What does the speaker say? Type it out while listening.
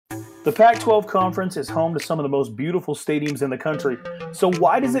The Pac-12 Conference is home to some of the most beautiful stadiums in the country. So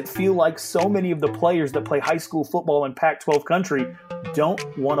why does it feel like so many of the players that play high school football in Pac-12 country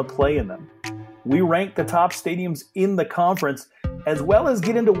don't want to play in them? We rank the top stadiums in the conference, as well as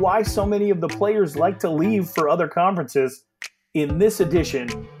get into why so many of the players like to leave for other conferences in this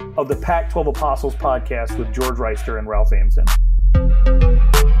edition of the Pac-12 Apostles podcast with George Reister and Ralph Amson.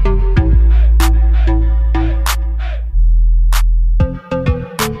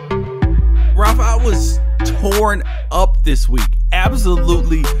 Ralph, I was torn up this week,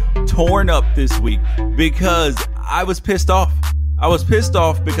 absolutely torn up this week because I was pissed off. I was pissed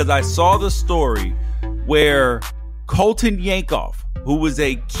off because I saw the story where Colton Yankoff, who was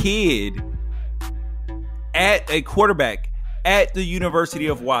a kid at a quarterback at the University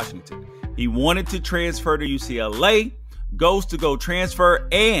of Washington, he wanted to transfer to UCLA, goes to go transfer.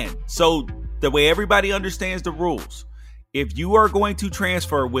 And so the way everybody understands the rules, if you are going to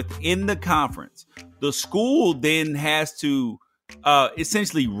transfer within the conference, the school then has to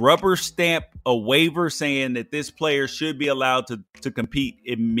essentially rubber stamp a waiver saying that this player should be allowed to compete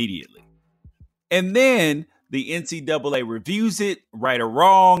immediately. And then the NCAA reviews it, right or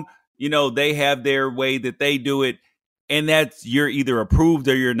wrong. You know, they have their way that they do it. And that's you're either approved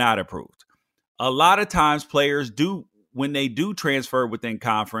or you're not approved. A lot of times players do, when they do transfer within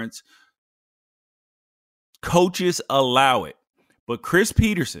conference, coaches allow it. But Chris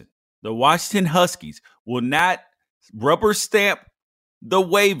Petersen, the Washington Huskies, will not rubber stamp the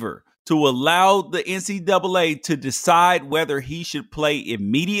waiver to allow the NCAA to decide whether he should play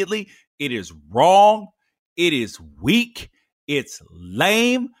immediately. It is wrong. It is weak. It's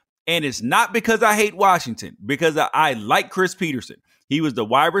lame. And it's not because I hate Washington, because I like Chris Petersen. He was the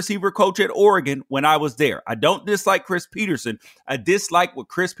wide receiver coach at Oregon when I was there. I don't dislike Chris Petersen. I dislike what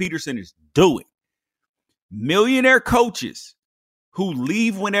Chris Petersen is doing. Millionaire coaches who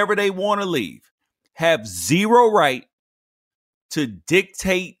leave whenever they want to leave have zero right to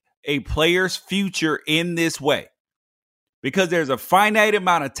dictate a player's future in this way, because there's a finite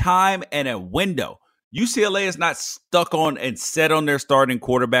amount of time and a window. UCLA is not stuck on and set on their starting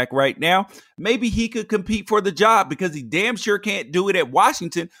quarterback right now. Maybe he could compete for the job because he damn sure can't do it at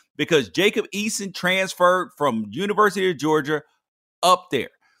Washington because Jacob Eason transferred from University of Georgia up there.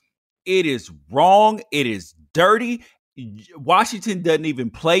 It is wrong. It is dirty. Washington doesn't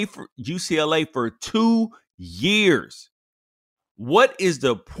even play for UCLA for 2 years. What is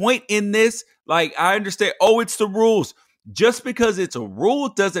the point in this? Like, I understand, it's the rules. Just because it's a rule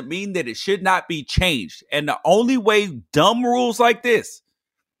doesn't mean that it should not be changed. And the only way dumb rules like this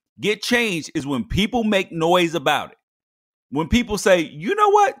get changed is when people make noise about it. When people say, you know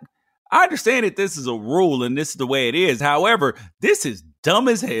what? I understand that this is a rule and this is the way it is. However, this is dumb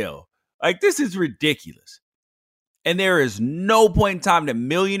as hell. Like, this is ridiculous. And there is no point in time that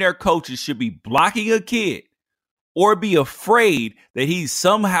millionaire coaches should be blocking a kid or be afraid that he's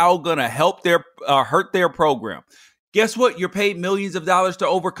somehow going to help hurt their program. Guess what? You're paid millions of dollars to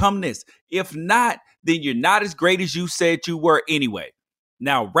overcome this. If not, then you're not as great as you said you were anyway.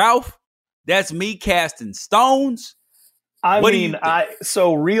 Now, Ralph, that's me casting stones.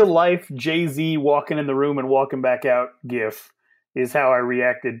 So real life Jay-Z walking in the room and walking back out gif is how I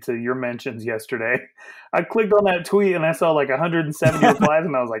reacted to your mentions yesterday. I clicked on that tweet and I saw like 170 replies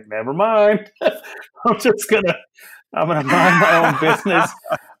and I was like, never mind. I'm going to mind my own business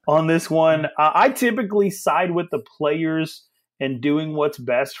on this one. I typically side with the players and doing what's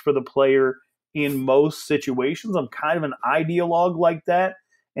best for the player in most situations. I'm kind of an ideologue like that.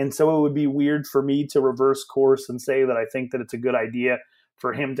 And so it would be weird for me to reverse course and say that I think that it's a good idea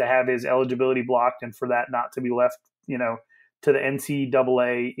for him to have his eligibility blocked and for that not to be left, to the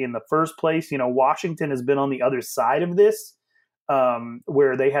NCAA in the first place. Washington has been on the other side of this,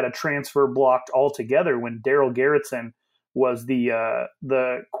 where they had a transfer blocked altogether when Darryl Garretson was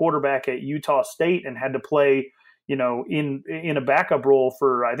the quarterback at Utah State and had to play, in a backup role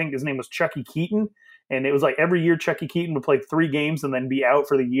for, I think his name was Chucky Keaton. And it was like every year Chucky Keaton would play 3 games and then be out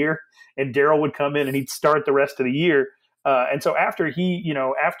for the year. And Darryl would come in and he'd start the rest of the year. And so after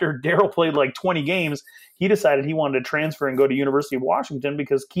after Darryl played like 20 games, he decided he wanted to transfer and go to University of Washington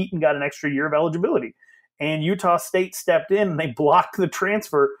because Keaton got an extra year of eligibility. And Utah State stepped in and they blocked the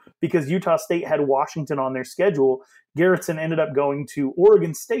transfer because Utah State had Washington on their schedule. Garretson ended up going to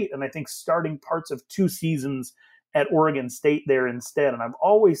Oregon State and I think starting parts of 2 seasons at Oregon State there instead. And I've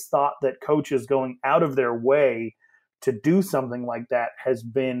always thought that coaches going out of their way to do something like that has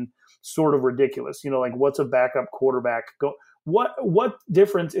been sort of ridiculous. Like, what's a backup quarterback what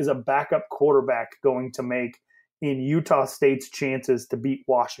difference is a backup quarterback going to make in Utah State's chances to beat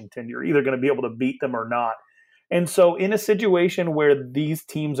Washington? You're either going to be able to beat them or not. And so in a situation where these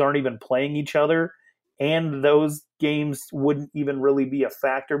teams aren't even playing each other, and those games wouldn't even really be a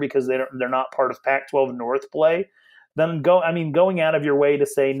factor because they're not part of Pac-12 North play, then going out of your way to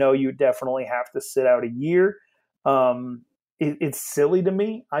say, no, you definitely have to sit out a year. It's silly to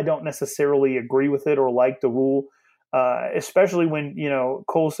me. I don't necessarily agree with it or like the rule, especially when,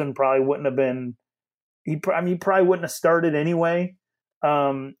 Colson probably wouldn't have been, he probably wouldn't have started anyway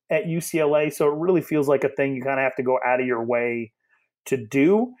at UCLA. So it really feels like a thing you kind of have to go out of your way to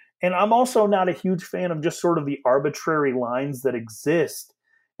do. And I'm also not a huge fan of just sort of the arbitrary lines that exist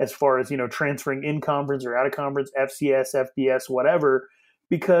as far as, transferring in conference or out of conference, FCS, FBS, whatever,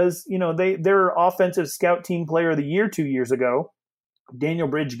 because, their offensive scout team player of the year 2 years ago, Daniel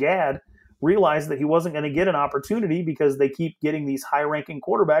Bridge-Gadd, realized that he wasn't going to get an opportunity because they keep getting these high-ranking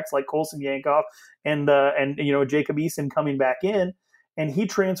quarterbacks like Colson Yankoff and Jacob Eason coming back in, and he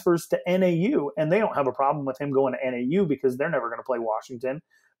transfers to NAU, and they don't have a problem with him going to NAU because they're never going to play Washington.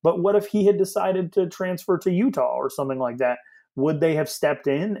 But what if he had decided to transfer to Utah or something like that? Would they have stepped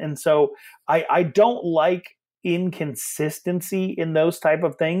in? And so I don't like inconsistency in those type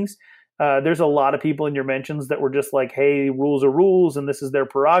of things. There's a lot of people in your mentions that were just like, hey, rules are rules, and this is their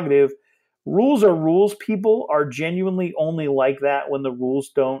prerogative. Rules are rules. People are genuinely only like that when the rules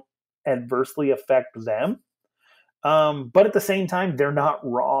don't adversely affect them. But at the same time, they're not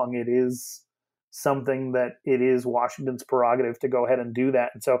wrong. It is something that it is Washington's prerogative to go ahead and do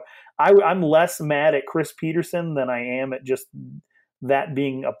that. And so I'm less mad at Chris Petersen than I am at just that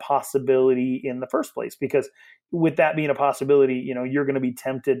being a possibility in the first place, because with that being a possibility, you're going to be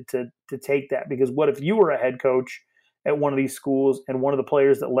tempted to take that, because what if you were a head coach at one of these schools and one of the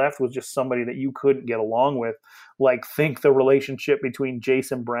players that left was just somebody that you couldn't get along with? Like, think the relationship between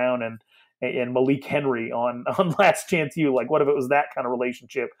Jason Brown and Malik Henry on Last Chance U. Like, what if it was that kind of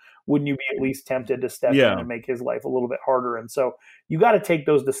relationship? Wouldn't you be at least tempted to step in and make his life a little bit harder? And so you got to take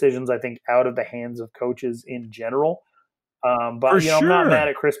those decisions, I think, out of the hands of coaches in general. But I'm not mad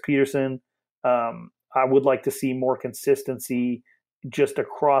at Chris Petersen. I would like to see more consistency just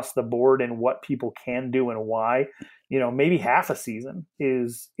across the board in what people can do and why. Maybe half a season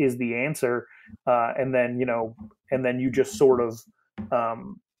is the answer, and then you just sort of.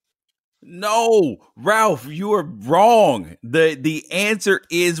 No, Ralph, you are wrong. The answer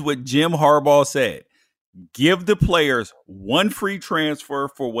is what Jim Harbaugh said. Give the players one free transfer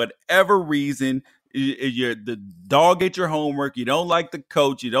for whatever reason. You're the dog at your homework. You don't like the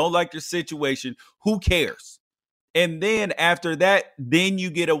coach. You don't like your situation. Who cares? And then after that, then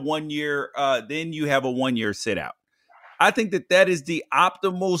you get a 1 year. Then you have a 1 year sit out. I think that is the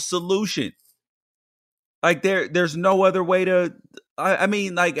optimal solution. Like there's no other way to. I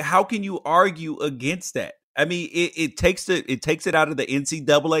mean, like, how can you argue against that? I mean, it takes it out of the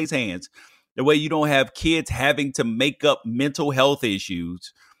NCAA's hands. The way you don't have kids having to make up mental health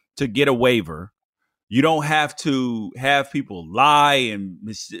issues to get a waiver. You don't have to have people lie and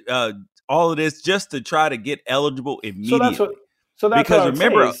all of this just to try to get eligible immediately. So that's because what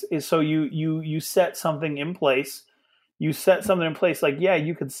remember is so you set something in place. You set something in place like, yeah,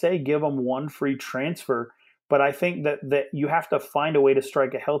 you could say give them one free transfer. But I think that you have to find a way to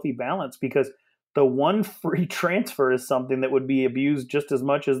strike a healthy balance, because the one free transfer is something that would be abused just as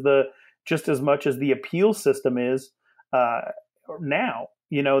much as the appeal system is now.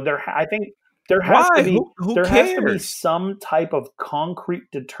 I think there has to be some type of concrete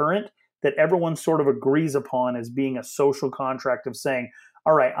deterrent that everyone sort of agrees upon as being a social contract of saying,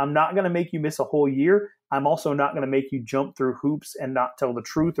 all right, I'm not going to make you miss a whole year. I'm also not going to make you jump through hoops and not tell the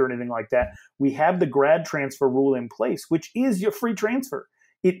truth or anything like that. We have the grad transfer rule in place, which is your free transfer.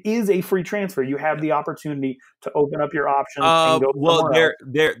 It is a free transfer. You have the opportunity to open up your options and go somewhere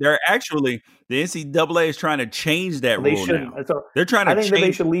else. They're actually, the NCAA is trying to change that rule now. So they're trying to I think that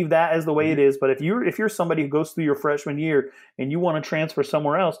they should leave that as the way it is. But if you're somebody who goes through your freshman year and you want to transfer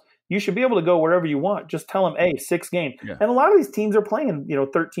somewhere else, you should be able to go wherever you want. Just tell them, hey, 6 games. Yeah. And a lot of these teams are playing,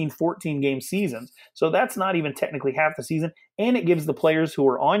 13, 14 game seasons. So that's not even technically half the season. And it gives the players who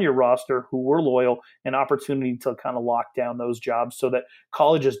are on your roster, who were loyal, an opportunity to kind of lock down those jobs so that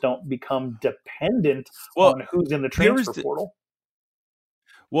colleges don't become dependent on who's in the transfer portal.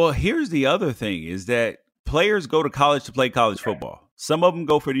 Well, here's the other thing is that players go to college to play college football. Some of them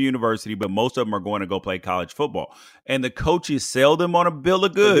go for the university, but most of them are going to go play college football. And the coaches sell them on a bill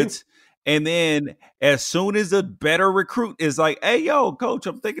of goods. Mm-hmm. And then as soon as a better recruit is like, hey, yo, coach,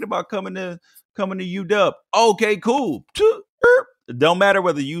 I'm thinking about coming to UW. Okay, cool. It don't matter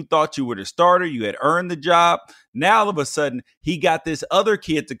whether you thought you were the starter, you had earned the job. Now all of a sudden he got this other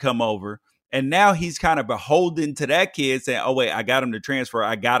kid to come over. And now he's kind of beholden to that kid saying, oh, wait, I got him to transfer.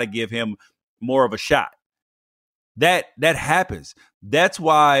 I got to give him more of a shot. That happens. That's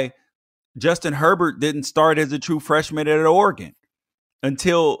why Justin Herbert didn't start as a true freshman at Oregon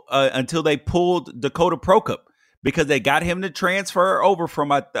until they pulled Dakota Prokop, because they got him to transfer over from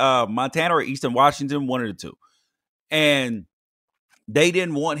Montana or Eastern Washington, one of the two. And they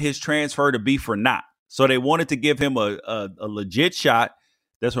didn't want his transfer to be for naught. So they wanted to give him a legit shot.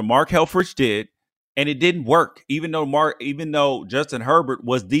 That's what Mark Helfrich did. And it didn't work, even though Justin Herbert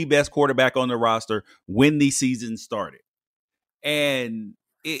was the best quarterback on the roster when the season started. And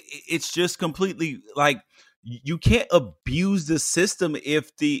it's just completely like, you can't abuse the system.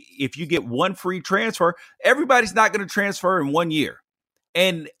 If you get one free transfer, everybody's not going to transfer in 1 year.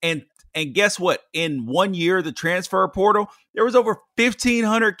 And guess what? In 1 year, the transfer portal, there was over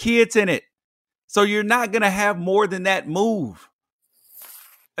 1,500 kids in it. So you're not going to have more than that move.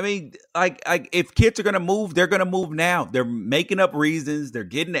 I mean, like if kids are going to move, they're going to move now. They're making up reasons. They're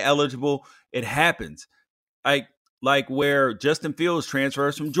getting eligible. It happens. Like where Justin Fields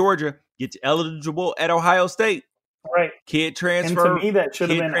transfers from Georgia, gets eligible at Ohio State. Right. Kid transfer. And to me, that should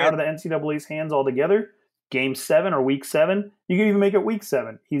have been out of the NCAA's hands altogether. Game 7 or week 7. You can even make it week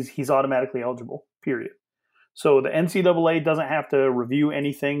 7. He's automatically eligible, period. So the NCAA doesn't have to review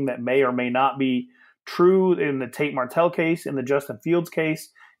anything that may or may not be true in the Tate Martell case, in the Justin Fields case.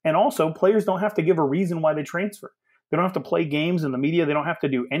 And also, players don't have to give a reason why they transfer. They don't have to play games in the media. They don't have to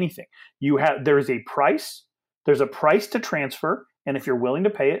do anything. There's a price. There's a price to transfer. And if you're willing to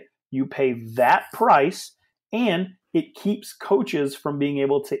pay it, you pay that price. And it keeps coaches from being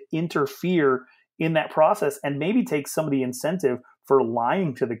able to interfere in that process and maybe take some of the incentive for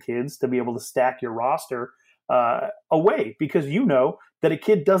lying to the kids to be able to stack your roster away, because you know that a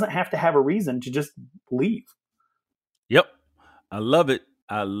kid doesn't have to have a reason to just leave. Yep. I love it.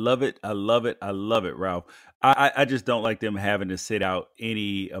 I love it. I love it. I love it, Ralph. I just don't like them having to sit out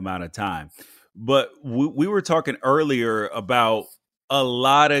any amount of time. But we were talking earlier about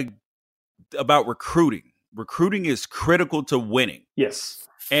about recruiting. Recruiting is critical to winning. Yes.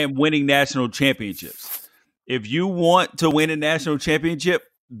 And winning national championships. If you want to win a national championship,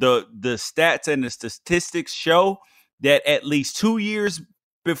 the stats and the statistics show that at least 2 years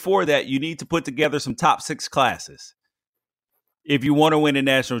before that, you need to put together some top 6 classes if you want to win a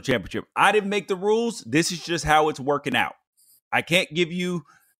national championship. I didn't make the rules. This is just how it's working out. I can't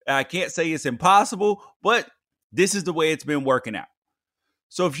say it's impossible, but this is the way it's been working out.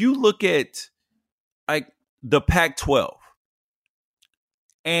 So if you look at like the Pac-12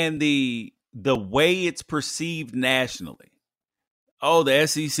 and the way it's perceived nationally, oh, the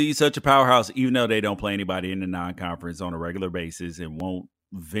SEC is such a powerhouse, even though they don't play anybody in the non-conference on a regular basis and won't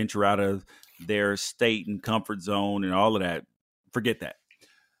venture out of their state and comfort zone and all of that. Forget that.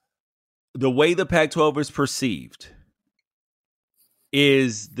 The way the Pac-12 is perceived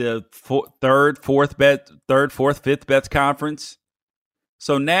is the third, fourth, fifth best conference.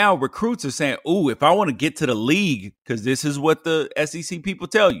 So now recruits are saying, ooh, if I want to get to the league, because this is what the SEC people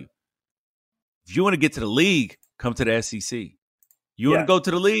tell you. If you want to get to the league, come to the SEC. You want to go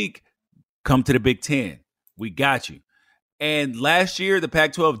to the league, come to the Big Ten. We got you. And last year, the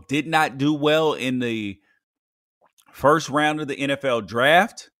Pac-12 did not do well in the first round of the NFL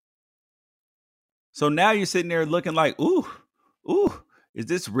draft. So now you're sitting there looking like, ooh, is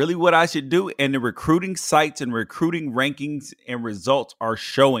this really what I should do? And the recruiting sites and recruiting rankings and results are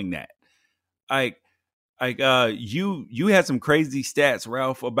showing that. You had some crazy stats,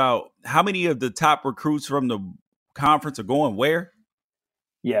 Ralph, about how many of the top recruits from the conference are going where?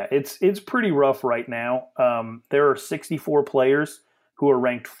 Yeah, it's pretty rough right now. There are 64 players who are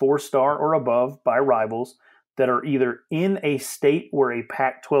ranked 4-star or above by Rivals that are either in a state where a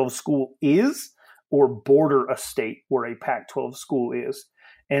Pac-12 school is or border a state where a Pac-12 school is.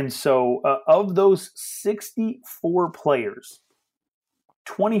 And so of those 64 players,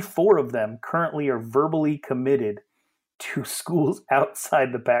 24 of them currently are verbally committed to schools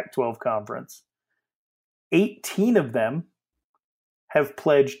outside the Pac-12 conference. 18 of them have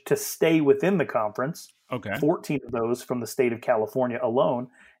pledged to stay within the conference. Okay. 14 of those from the state of California alone,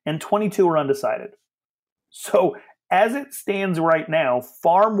 and 22 are undecided. So as it stands right now,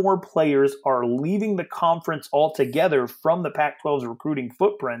 far more players are leaving the conference altogether from the Pac-12's recruiting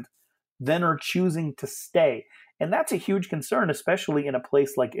footprint than are choosing to stay. And that's a huge concern, especially in a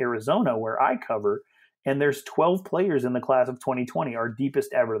place like Arizona where I cover. And there's 12 players in the class of 2020, our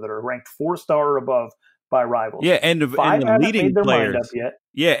deepest ever, that are ranked 4-star or above by Rivals. Yeah, and the leading players.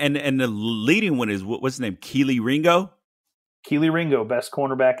 Yeah, and the leading one is what's his name? Keely Ringo. Keely Ringo, best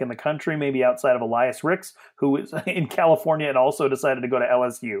cornerback in the country, maybe outside of Elias Ricks, who is in California and also decided to go to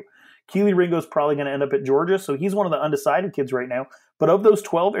LSU. Keely Ringo is probably going to end up at Georgia, so he's one of the undecided kids right now. But of those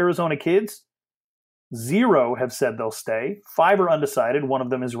 12 Arizona kids, 0 have said they'll stay. 5 are undecided. One of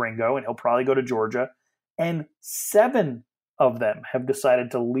them is Ringo, and he'll probably go to Georgia. And 7 of them have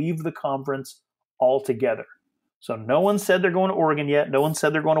decided to leave the conference altogether. So no one said they're going to Oregon yet. No one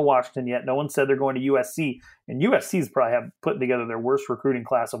said they're going to Washington yet. No one said they're going to USC. And USC's probably have put together their worst recruiting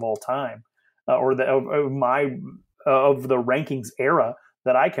class of all time, or of the rankings era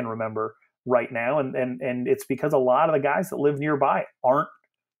that I can remember right now. And it's because a lot of the guys that live nearby aren't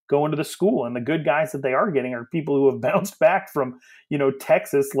going to the school, and the good guys that they are getting are people who have bounced back from,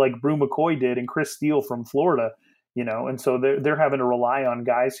 Texas, like Brew McCoy did, and Chris Steele from Florida. And so they're having to rely on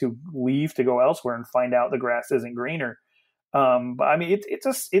guys who leave to go elsewhere and find out the grass isn't greener. But I mean, it's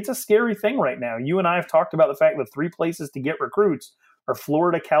a scary thing right now. You and I have talked about the fact that 3 places to get recruits are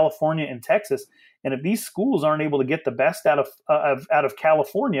Florida, California, and Texas. And if these schools aren't able to get the best out of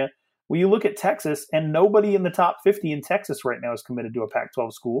California, well, you look at Texas, and nobody in the top 50 in Texas right now is committed to a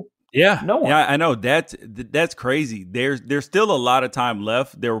Pac-12 school. Yeah, no one. Yeah, I know that's crazy. There's still a lot of time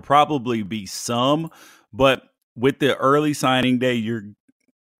left. There will probably be some, but with the early signing day, you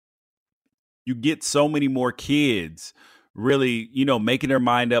get so many more kids really, making their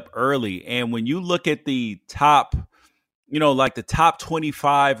mind up early. And when you look at the top, like the top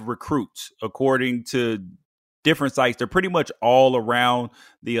 25 recruits, according to different sites, they're pretty much all around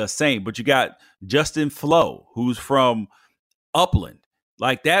the same. But you got Justin Flo, who's from Upland.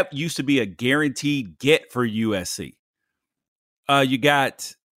 Like that used to be a guaranteed get for USC. You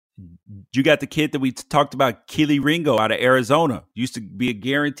got the kid that we talked about, Keely Ringo out of Arizona. Used to be a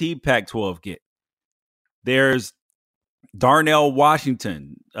guaranteed Pac-12 get. There's Darnell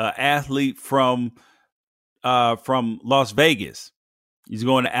Washington, athlete from Las Vegas. He's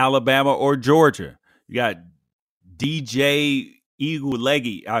going to Alabama or Georgia. You got DJ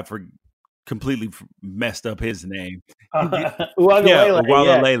Igualegi. I completely messed up his name.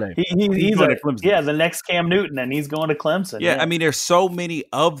 Uagalele. He's going to Clemson. Yeah, the next Cam Newton, and he's going to Clemson. Yeah, I mean, there's so many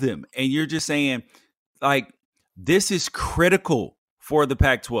of them, and you're just saying, like, this is critical for the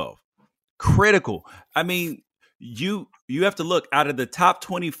Pac-12. Critical. I mean, you have to look out of the top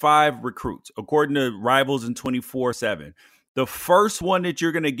 25 recruits, according to Rivals and 24/7. The first one that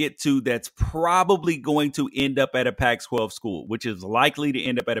you're going to get to that's probably going to end up at a Pac-12 school, which is likely to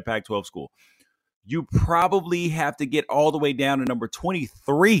end up at a Pac-12 school, you probably have to get all the way down to number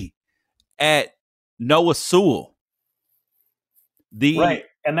 23 at Noah Sewell. Right.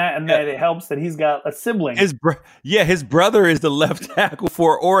 And that it helps that he's got a sibling. His brother is the left tackle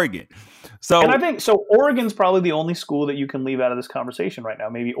for Oregon. And I think Oregon's probably the only school that you can leave out of this conversation right now.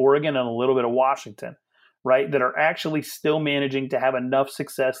 Maybe Oregon and a little bit of Washington, right? That are actually still managing to have enough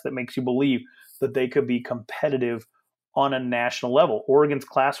success that makes you believe that they could be competitive on a national level. Oregon's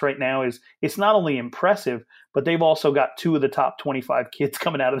class right now it's not only impressive, but they've also got 2 of the top 25 kids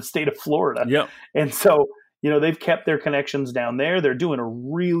coming out of the state of Florida. Yep. And so, they've kept their connections down there. They're doing a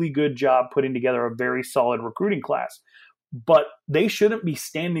really good job putting together a very solid recruiting class. But they shouldn't be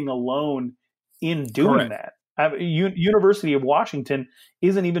standing alone in doing that. University of Washington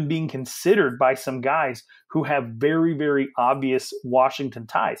isn't even being considered by some guys who have very, very obvious Washington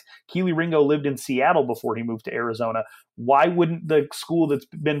ties. Keely Ringo lived in Seattle before he moved to Arizona. Why wouldn't the school that's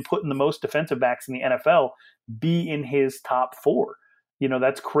been putting the most defensive backs in the NFL be in his top 4?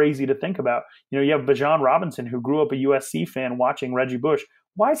 That's crazy to think about. You have Bijan Robinson, who grew up a USC fan watching Reggie Bush.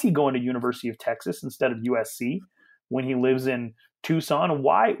 Why is he going to University of Texas instead of USC when he lives in Tucson?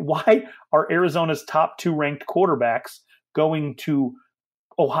 Why are Arizona's top 2 ranked quarterbacks going to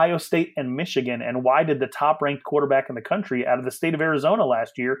Ohio State and Michigan? And why did the top ranked quarterback in the country out of the state of Arizona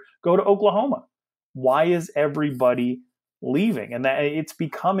last year go to Oklahoma? Why is everybody leaving? And that it's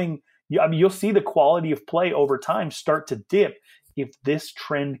becoming, you'll see the quality of play over time start to dip if this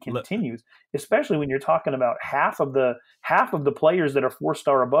trend continues, especially when you're talking about half of the players that are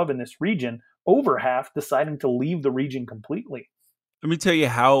 4-star above in this region, over half deciding to leave the region completely. Let me tell you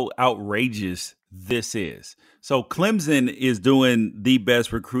how outrageous this is. So Clemson is doing the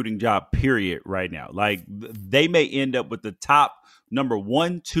best recruiting job, period, right now. Like, they may end up with the top number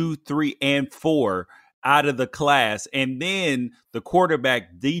 1, 2, 3, and 4 out of the class. And then the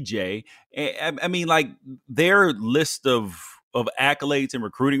quarterback, DJ. I mean, like, their list of accolades in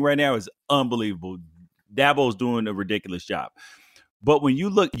recruiting right now is unbelievable. Dabo's doing a ridiculous job. But when you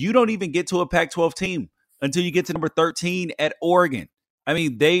look, you don't even get to a Pac-12 team until you get to number 13 at Oregon. I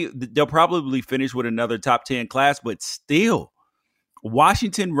mean, they'll probably finish with another top 10 class, but still,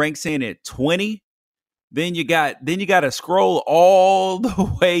 Washington ranks in at 20. Then you got to scroll all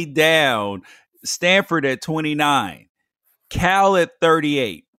the way down. Stanford at 29, Cal at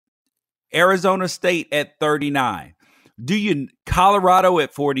 38, Arizona State at 39. Colorado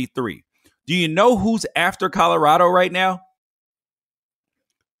at 43. Do you know who's after Colorado right now?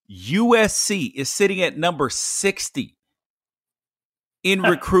 USC is sitting at number 60 in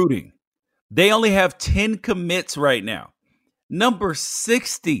recruiting. They only have 10 commits right now. Number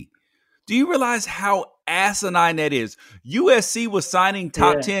 60. Do you realize how asinine that is? USC was signing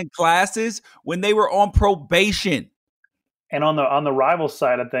top 10 classes when they were on probation. And on the rival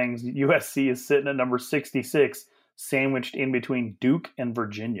side of things, USC is sitting at number 66, sandwiched in between Duke and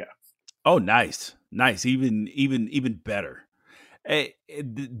Virginia. Oh, nice. Even better.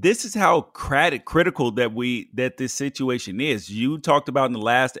 This is how critical that this situation is. You talked about in the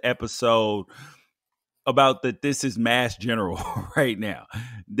last episode about that this is Mass General right now,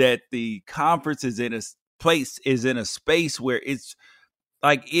 that the conference is in a space where it's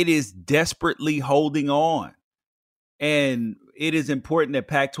like it is desperately holding on. And it is important that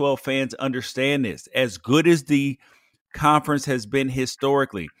Pac-12 fans understand this. As good as the conference has been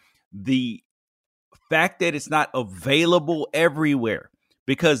historically, the fact that it's not available everywhere,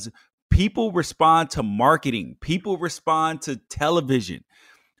 because people respond to marketing, people respond to television.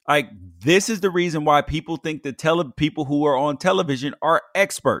 Like, this is the reason why people think that people who are on television are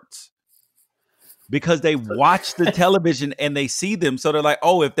experts, because they watch the television and they see them. So they're like,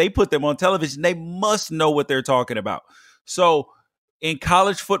 oh, if they put them on television, they must know what they're talking about. So in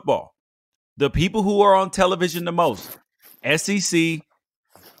college football, the people who are on television the most, SEC,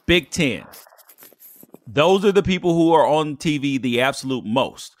 Big Ten, those are the people who are on TV the absolute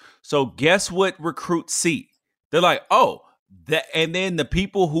most. So guess what recruits see? They're like, oh, that, and then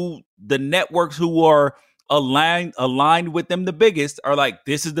the networks who are aligned with them the biggest are like,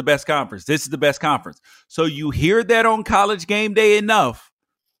 this is the best conference. This is the best conference. So you hear that on College Game Day enough,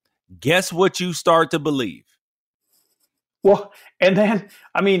 guess what you start to believe? Well, and then,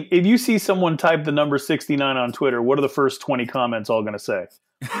 I mean, if you see someone type the number 69 on Twitter, what are the first 20 comments all going to say?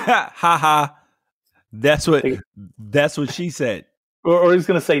 Ha ha. That's what she said. Or he's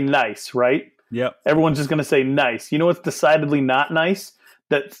going to say nice, right? Yep. Everyone's just going to say nice. You know what's decidedly not nice?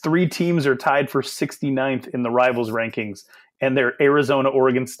 That 3 teams are tied for 69th in the rivals rankings, and they're Arizona,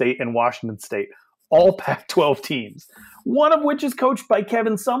 Oregon State, and Washington State. All Pac-12 teams. One of which is coached by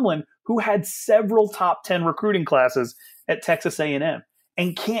Kevin Sumlin, who had several top 10 recruiting classes at Texas A&M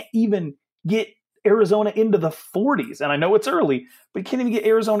and can't even get Arizona into the 40s. And I know it's early, but can't even get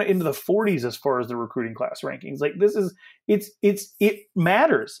Arizona into the 40s as far as the recruiting class rankings. Like, it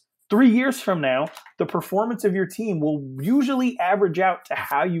matters. 3 years from now, the performance of your team will usually average out to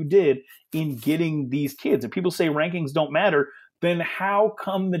how you did in getting these kids. If people say rankings don't matter, then how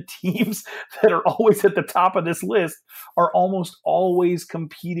come the teams that are always at the top of this list are almost always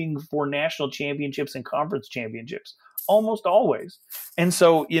competing for national championships and conference championships? Almost always. And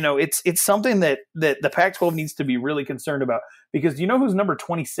so, it's something that the Pac-12 needs to be really concerned about, because you know who's number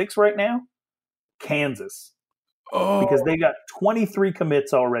 26 right now? Kansas. Oh. Because they got 23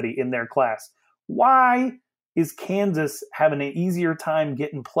 commits already in their class. Why is Kansas having an easier time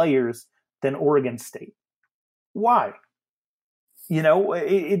getting players than Oregon State? Why?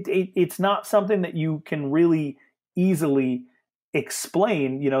 It's not something that you can really easily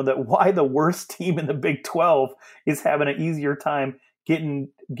explain, that why the worst team in the Big 12 is having an easier time getting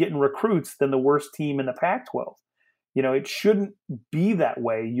recruits than the worst team in the Pac-12. It shouldn't be that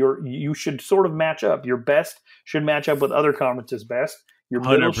way. You should sort of match up. Your best should match up with other conferences' best. Your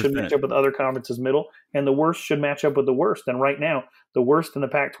middle 100%. Should match up with other conferences' middle, and the worst should match up with the worst. And right now, the worst in the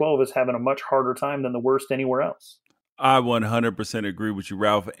Pac-12 is having a much harder time than the worst anywhere else. I 100% agree with you,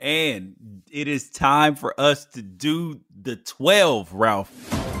 Ralph. And it is time for us to do the 12, Ralph.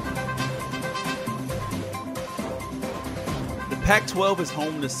 The Pac-12 is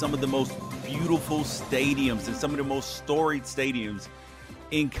home to some of the most beautiful stadiums and some of the most storied stadiums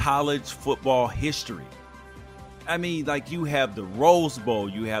in college football history. I mean, like, you have the Rose Bowl,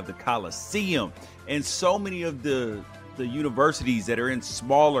 you have the Coliseum, and so many of the universities that are in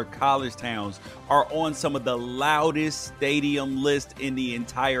smaller college towns are on some of the loudest stadium lists in the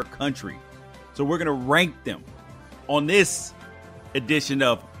entire country. So we're going to rank them on this edition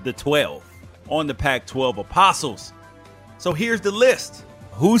of the 12 on the Pac-12 Apostles. So here's the list.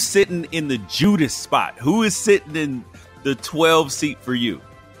 Who's sitting in the Judas spot? Who is sitting in the 12 seat for you?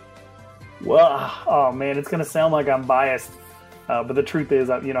 Well, oh man, it's going to sound like I'm biased, but the truth is,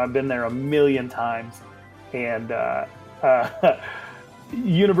 I've been there a million times, and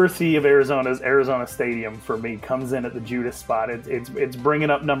University of Arizona's Arizona Stadium for me comes in at the Judas spot. It's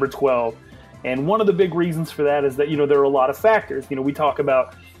bringing up number 12, and one of the big reasons for that is that there are a lot of factors. We talk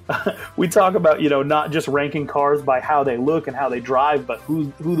about not just ranking cars by how they look and how they drive, but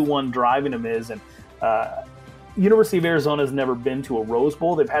who the one driving them is, and University of Arizona has never been to a Rose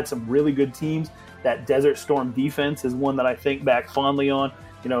Bowl. They've had some really good teams. That Desert Storm defense is one that I think back fondly on.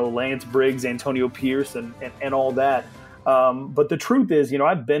 Lance Briggs, Antonio Pierce, and all that. But the truth is,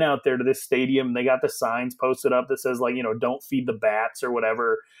 I've been out there to this stadium. They got the signs posted up that says don't feed the bats or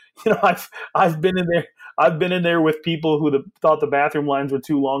whatever. I've been in there. I've been in there with people who thought the bathroom lines were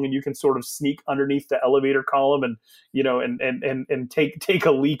too long, and you can sort of sneak underneath the elevator column and and take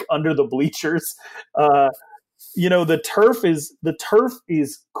a leak under the bleachers. The turf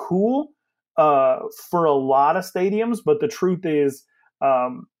is cool for a lot of stadiums, but the truth is,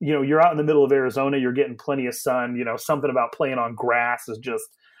 you're out in the middle of Arizona, you're getting plenty of sun. Something about playing on grass is just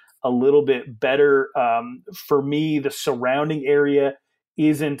a little bit better. For me, the surrounding area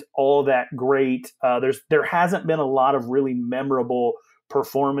isn't all that great. There hasn't been a lot of really memorable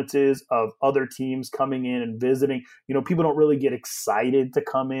performances of other teams coming in and visiting. People don't really get excited to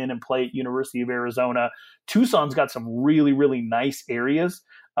come in and play at University of Arizona. Tucson's got some really, really nice areas,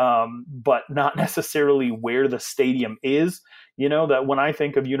 but not necessarily where the stadium is. That when I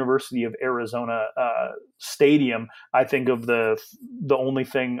think of University of Arizona stadium, I think of the only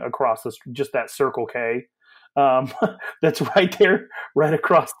thing across the street, just that Circle K. That's right there, right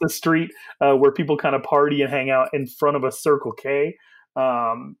across the street, where people kind of party and hang out in front of a Circle K.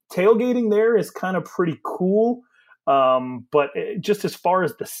 Tailgating there is kind of pretty cool. But just as far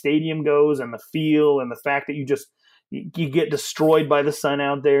as the stadium goes and the feel and the fact that you get destroyed by the sun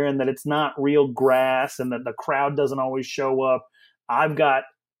out there and that it's not real grass and that the crowd doesn't always show up, I've got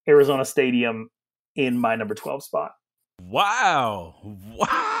Arizona Stadium in my number 12 spot. Wow.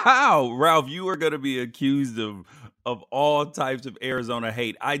 Ralph, you are going to be accused of all types of Arizona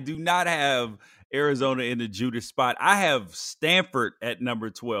hate. I do not have Arizona in the Judas spot. I have Stanford at number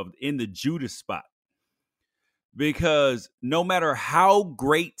 12 in the Judas spot. Because no matter how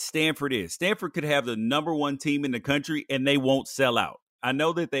great Stanford is, Stanford could have the number one team in the country and they won't sell out. I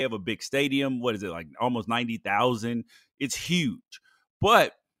know that they have a big stadium. What is it, like almost 90,000? It's huge.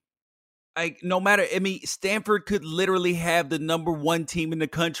 But no matter, Stanford could literally have the number one team in the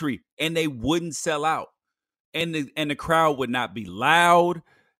country and they wouldn't sell out. And the crowd would not be loud.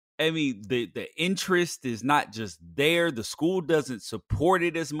 The interest is not just there. The school doesn't support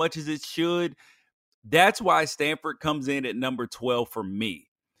it as much as it should. That's why Stanford comes in at number 12 for me.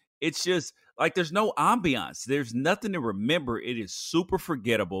 It's just like there's no ambiance. There's nothing to remember. It is super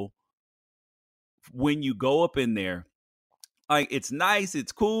forgettable when you go up in there. Like, it's nice,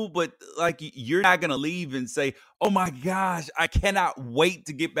 it's cool, but like you're not going to leave and say, oh my gosh, I cannot wait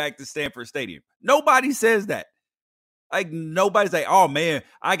to get back to Stanford Stadium. Nobody says that. Like, nobody's like, oh man,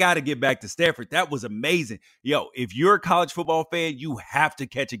 I got to get back to Stanford. That was amazing. Yo, if you're a college football fan, you have to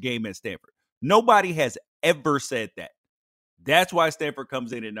catch a game at Stanford. Nobody has ever said that. That's why Stanford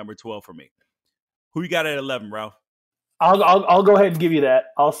comes in at number 12 for me. Who you got at 11, Ralph? I'll go ahead and give you that.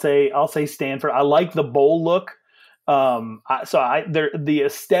 I'll say Stanford. I like the bowl look. The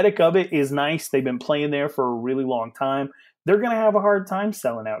aesthetic of it is nice. They've been playing there for a really long time. They're going to have a hard time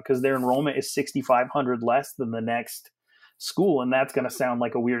selling out because their enrollment is 6,500 less than the next school, and that's going to sound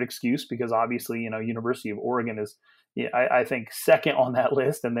like a weird excuse because obviously, University of Oregon is, I think, second on that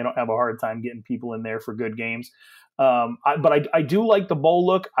list, and they don't have a hard time getting people in there for good games. But I do like the bowl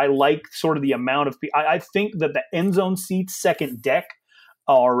look. I like sort of the amount of people. I think that the end zone seats, second deck,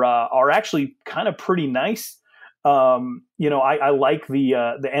 are actually kind of pretty nice. I like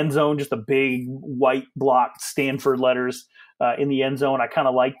the end zone, just the big white block Stanford letters in the end zone. I kind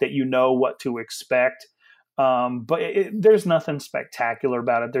of like that what to expect. But there's nothing spectacular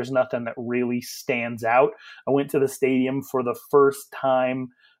about it. There's nothing that really stands out. I went to the stadium for the first time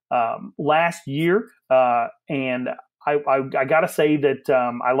last year, and I got to say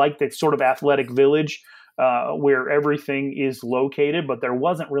that I like that sort of athletic village where everything is located, but there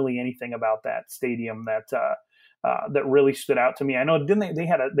wasn't really anything about that stadium that really stood out to me. I know they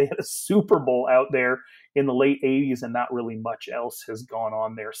had a Super Bowl out there in the late 80s, and not really much else has gone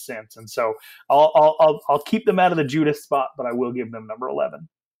on there since. And so I'll keep them out of the Judas spot, but I will give them number 11.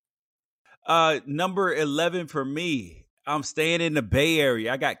 Number 11 for me, I'm staying in the Bay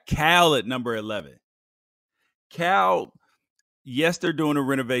Area. I got Cal at number 11. Cal, yes, they're doing a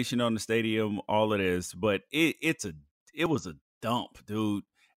renovation on the stadium, all it is, but it was a dump, dude.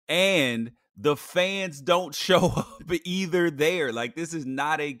 And the fans don't show up either there. Like, this is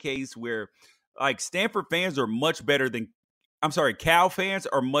not a case where, like, Stanford fans are much better than, Cal fans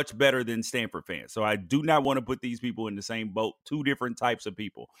are much better than Stanford fans. So I do not want to put these people in the same boat, two different types of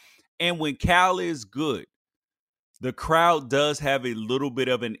people. And when Cal is good, the crowd does have a little bit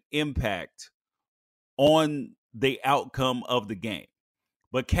of an impact on the outcome of the game.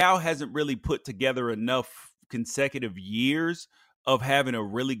 But Cal hasn't really put together enough consecutive years of having a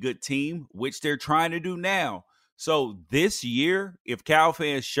really good team, which they're trying to do now. So this year, if Cal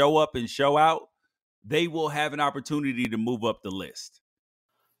fans show up and show out, they will have an opportunity to move up the list.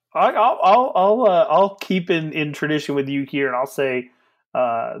 I'll keep in tradition with you here, and I'll say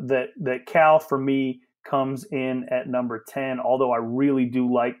that Cal for me comes in at number 10. Although I really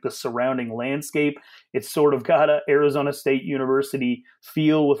do like the surrounding landscape, it's sort of got a Arizona State University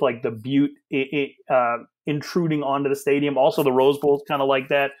feel with like the butte intruding onto the stadium. Also, the Rose Bowl is kind of like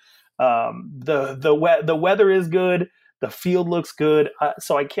that. The weather is good. The field looks good.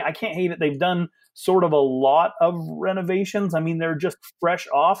 So I can't hate it. They've done sort of a lot of renovations. I mean, they're just fresh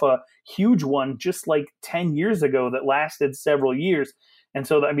off a huge one just like 10 years ago that lasted several years. And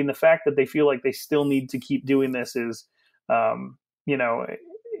so, I mean, the fact that they feel like they still need to keep doing this is,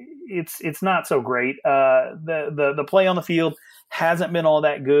 it's not so great. The play on the field hasn't been all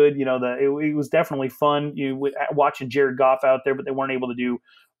that good. It was definitely fun watching Jared Goff out there, but they weren't able to do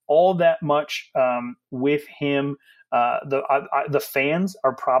all that much with him. The fans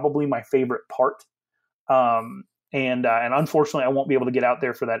are probably my favorite part. And unfortunately, I won't be able to get out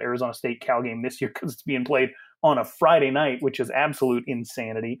there for that Arizona State Cal game this year because it's being played on a Friday night, which is absolute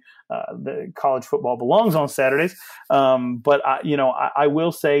insanity. The college football belongs on Saturdays. But I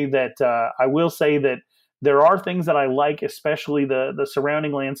will say that there are things that I like, especially the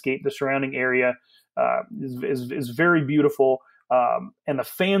surrounding landscape, the surrounding area is very beautiful. And the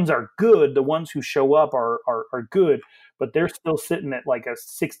fans are good. The ones who show up are good, but they're still sitting at like a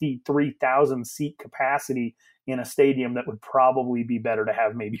 63,000 seat capacity in a stadium that would probably be better to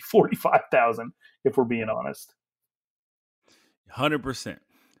have maybe 45,000 if we're being honest. 100%.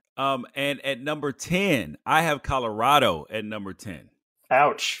 And at number 10, I have Colorado at number 10.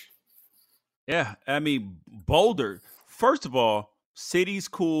 Ouch. Yeah. I mean, Boulder, first of all, city's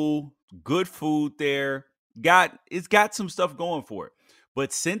cool, good food there. It's got some stuff going for it.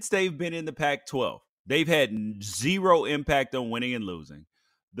 But since they've been in the Pac-12, they've had zero impact on winning and losing.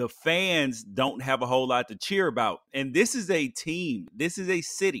 The fans don't have a whole lot to cheer about. And this is a team, this is a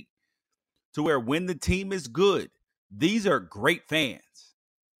city to where when the team is good, these are great fans.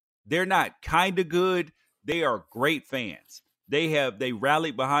 They're not kind of good. They are great fans. They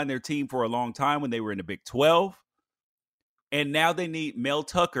rallied behind their team for a long time when they were in the Big 12. And now they need Mel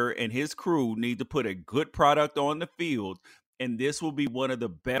Tucker and his crew need to put a good product on the field. And this will be one of the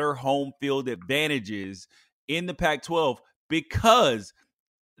better home field advantages in the Pac-12 because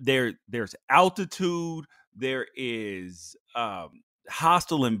there's altitude, there is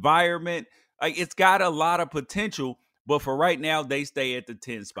hostile environment. Like it's got a lot of potential, but for right now, they stay at the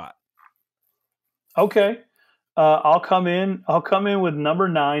 10 spot. Okay. I'll come in with number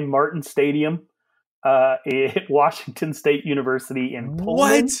 9, Martin Stadium. At Washington State University in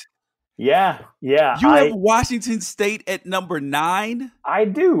Pullman. What? Yeah. You have Washington State at number 9? I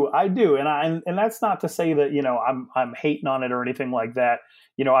do, and that's not to say that I'm hating on it or anything like that.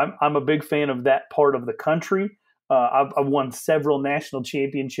 I'm a big fan of that part of the country. I've won several national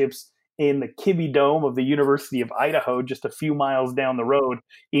championships in the Kibbe Dome of the University of Idaho, just a few miles down the road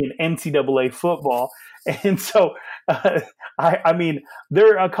in NCAA football. And so, I mean,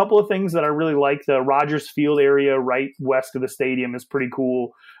 there are a couple of things that I really like. The Rogers Field area right west of the stadium is pretty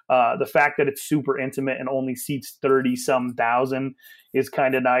cool. The fact that it's super intimate and only seats 30-some thousand is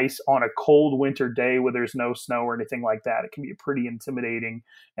kind of nice on a cold winter day where there's no snow or anything like that. It can be a pretty intimidating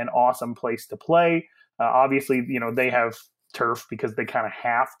and awesome place to play. Obviously, they have turf because they kind of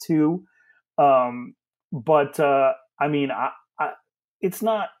have to. But I mean, it's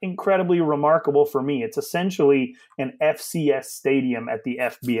not incredibly remarkable for me. It's essentially an FCS stadium at the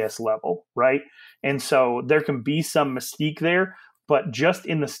FBS level, right? And so there can be some mystique there, but just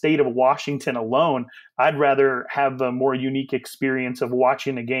in the state of Washington alone, I'd rather have the more unique experience of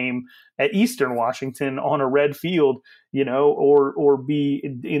watching a game at Eastern Washington on a red field, or be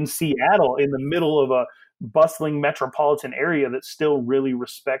in Seattle in the middle of a bustling metropolitan area that still really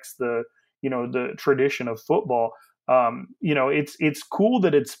respects the tradition of football. It's cool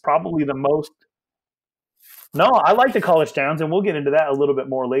that it's probably the most. No, I like the college towns, and we'll get into that a little bit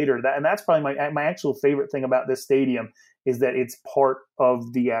more later. That's probably my actual favorite thing about this stadium is that it's part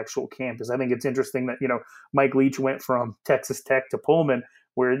of the actual campus. I think it's interesting that Mike Leach went from Texas Tech to Pullman,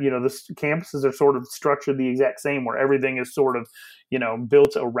 where the campuses are sort of structured the exact same, where everything is sort of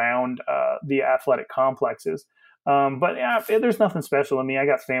built around the athletic complexes. But yeah, there's nothing special. I mean, I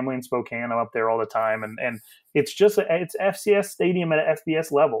got family in Spokane. I'm up there all the time, and it's just it's FCS stadium at an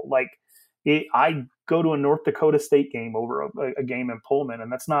FBS level. Like I go to a North Dakota State game over a game in Pullman,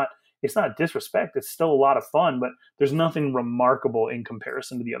 and it's not disrespect. It's still a lot of fun, but there's nothing remarkable in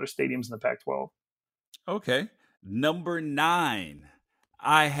comparison to the other stadiums in the Pac-12. Okay. Number 9,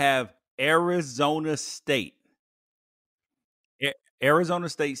 I have Arizona State. Arizona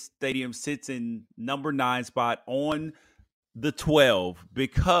State Stadium sits in number 9 spot on the 12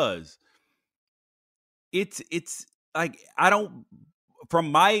 because it's like I don't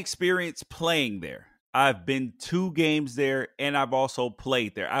from my experience playing there. I've been 2 games there and I've also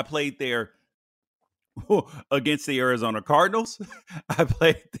played there. I played there against the Arizona Cardinals. I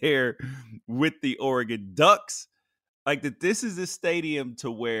played there with the Oregon Ducks. Like that this is a stadium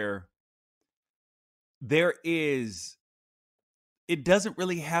to where there is it doesn't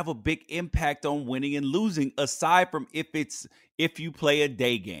really have a big impact on winning and losing aside from if you play a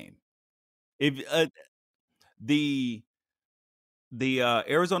day game. If the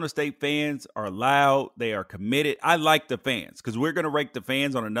Arizona State fans are loud, they are committed. I like the fans because we're going to rank the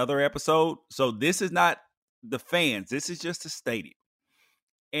fans on another episode. So this is not the fans. This is just a stadium,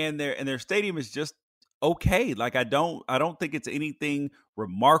 and their stadium is just okay. Like I don't think it's anything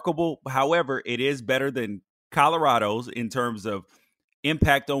remarkable. However, it is better than Colorado's in terms of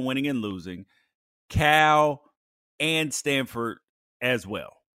impact on winning and losing. Cal and Stanford as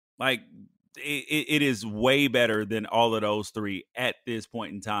well. Like it is way better than all of those 3 at this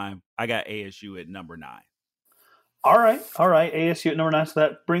point in time. I got ASU at number 9. All right. ASU at number 9. So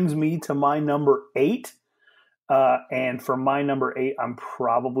that brings me to my number 8. And for my number 8, I'm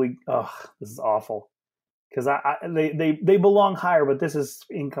probably this is awful because they belong higher, but this is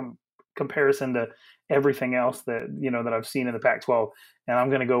in comparison to everything else that that I've seen in the Pac-12, and I'm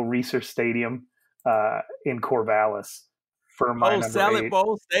going to go Research Stadium in Corvallis for my number Salad 8.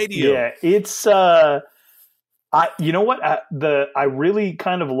 Bowl Stadium. Yeah, it's you know what? I really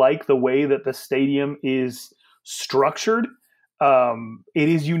kind of like the way that the stadium is structured. It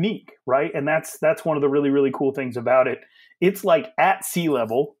is unique, right? And that's one of the really, really cool things about it. It's like at sea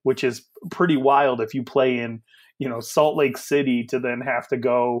level, which is pretty wild if you play in, Salt Lake City to then have to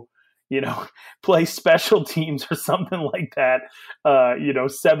go, play special teams or something like that,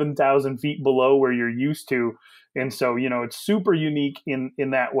 7,000 feet below where you're used to. And so, it's super unique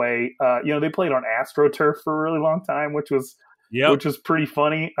in that way. They played on AstroTurf for a really long time, which was pretty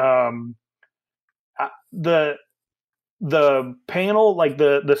funny. The panel, like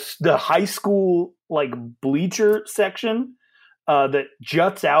the high school like bleacher section that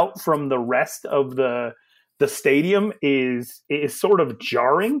juts out from the rest of the stadium is sort of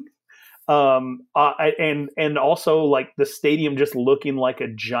jarring. And also like the stadium just looking like a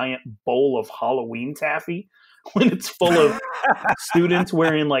giant bowl of Halloween taffy when it's full of students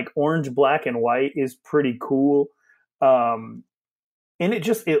wearing like orange, black, and white is pretty cool. And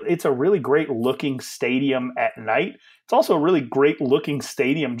it's a really great looking stadium at night. It's also a really great looking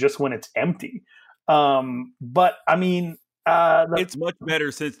stadium just when it's empty. But I mean, it's much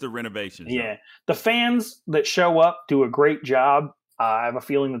better since the renovations. Yeah. The fans that show up do a great job. I have a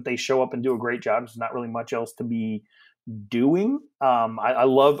feeling that they show up and do a great job. There's not really much else to be doing.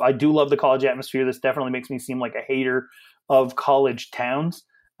 I do love the college atmosphere. This definitely makes me seem like a hater of college towns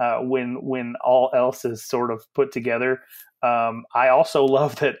when all else is sort of put together. I also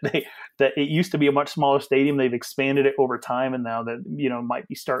love that that it used to be a much smaller stadium. They've expanded it over time, and now that might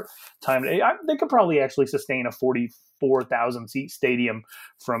be start time. They could probably actually sustain a 44,000 seat stadium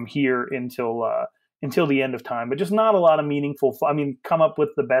from here until the end of time, but just not a lot of meaningful. I mean, come up with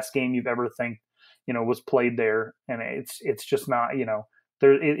the best game you've ever think was played there, and it's just not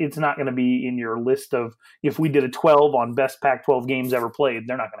it's not going to be in your list of, if we did a 12 on best Pac-12 games ever played,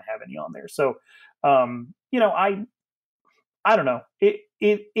 they're not going to have any on there. So, I don't know.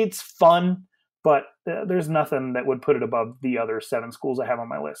 It's fun, but there's nothing that would put it above the other 7 schools I have on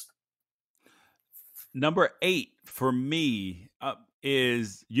my list. Number 8 for me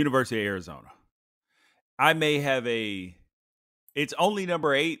is University of Arizona. I may have it's only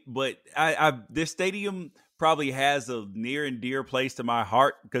number 8, but this stadium probably has a near and dear place to my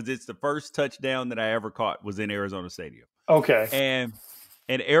heart because it's the first touchdown that I ever caught was in Arizona Stadium. Okay. And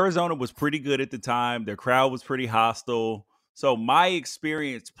Arizona was pretty good at the time. Their crowd was pretty hostile. So my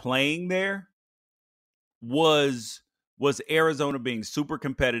experience playing there was Arizona being super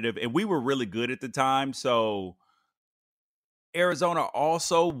competitive, and we were really good at the time. So Arizona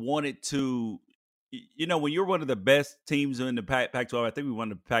also wanted to, when you're one of the best teams in the Pac-12, I think we won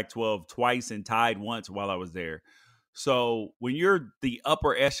the Pac-12 twice and tied once while I was there. So when you're the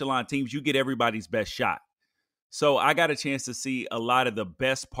upper echelon teams, you get everybody's best shot. So I got a chance to see a lot of the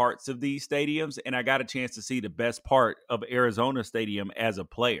best parts of these stadiums, and I got a chance to see the best part of Arizona Stadium as a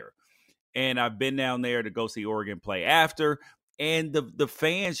player. And I've been down there to go see Oregon play after, and the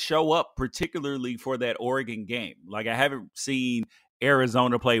fans show up particularly for that Oregon game. Like I haven't seen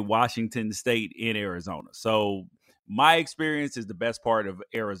Arizona play Washington State in Arizona. So my experience is the best part of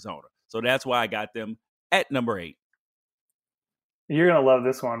Arizona. So that's why I got them at number 8. You're gonna love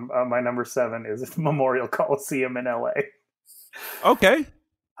this one. My number 7 is Memorial Coliseum in LA. Okay.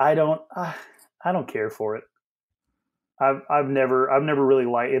 I don't care for it. I've never really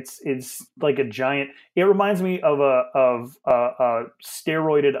liked it's like a giant. It reminds me of a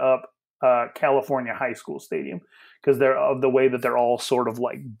steroided up California high school stadium because they're of the way that they're all sort of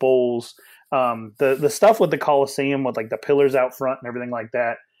like bowls. The stuff with the Coliseum with like the pillars out front and everything like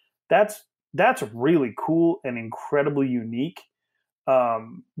that. That's really cool and incredibly unique.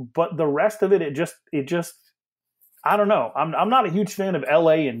 But the rest of it, it just I don't know. I'm not a huge fan of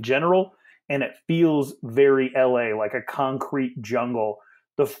LA in general, and it feels very LA, like a concrete jungle.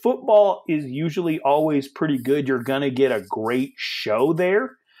 The football is usually always pretty good. You're going to get a great show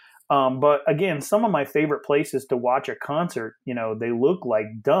there. But again, some of my favorite places to watch a concert, they look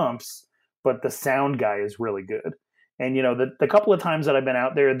like dumps, but the sound guy is really good. And, the couple of times that I've been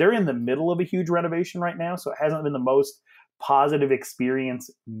out there, they're in the middle of a huge renovation right now. So it hasn't been the most positive experience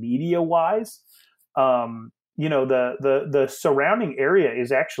media-wise. The surrounding area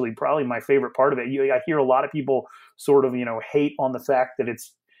is actually probably my favorite part of it. I hear a lot of people sort of, hate on the fact that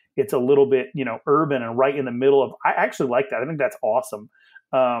it's a little bit, urban and right in the middle of. I actually like that. I think that's awesome.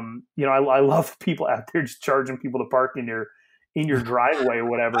 I love people out there just charging people to park in your driveway or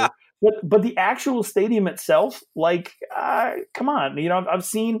whatever. But the actual stadium itself, like, come on, I've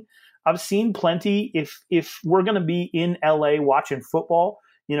seen plenty. If we're going to be in LA watching football,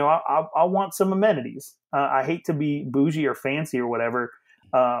 I want some amenities. I hate to be bougie or fancy or whatever,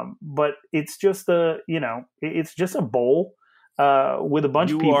 but it's just it's just a bowl with a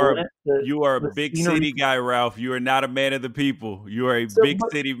bunch of people in it. You are a big city guy, Ralph. You are not a man of the people. You are a big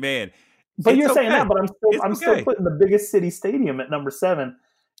city man. But you're saying that, but I'm still putting the biggest city stadium at number 7.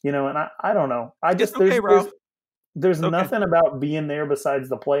 And I don't know. There's nothing about being there besides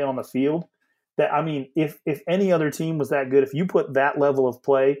the play on the field. That, I mean, if any other team was that good, if you put that level of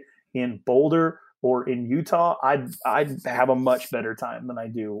play in Boulder or in Utah, I'd have a much better time than I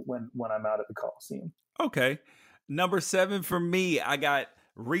do when I'm out at the Coliseum. Okay. Number 7 for me, I got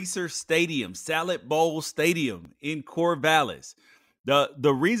Reser Stadium, Salad Bowl Stadium in Corvallis.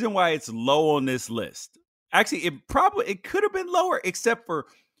 The reason why it's low on this list, actually, it could have been lower, except for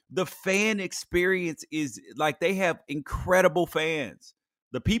the fan experience is like they have incredible fans.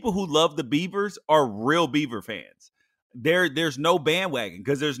 The people who love the Beavers are real Beaver fans. There's no bandwagon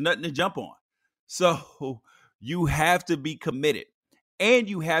because there's nothing to jump on. So you have to be committed. And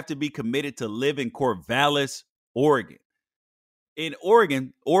you have to be committed to live in Corvallis, Oregon. In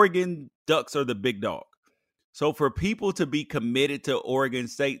Oregon Ducks are the big dog. So for people to be committed to Oregon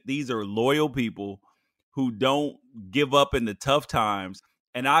State, these are loyal people who don't give up in the tough times.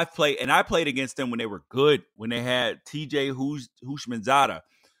 And I played against them when they were good, when they had TJ Houshmandzadeh,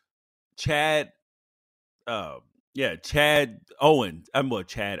 Chad Owen. Chad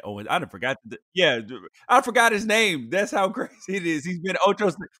Owen. I forgot. I forgot his name. That's how crazy it is. He's been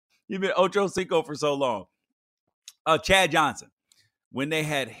Ocho Cinco for so long. Chad Johnson. When they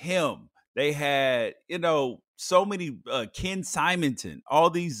had him, they had, so many Ken Simonton, all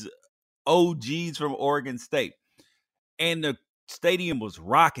these OGs from Oregon State. And the stadium was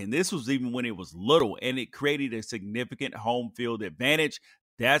rocking. This was even when it was little, and it created a significant home field advantage.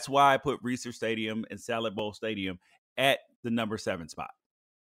 That's why I put Reser Stadium and Salad Bowl Stadium at the number 7 spot.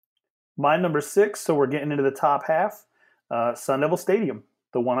 My number 6, so we're getting into the top half, Sun Devil Stadium,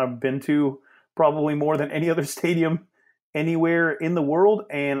 the one I've been to probably more than any other stadium anywhere in the world.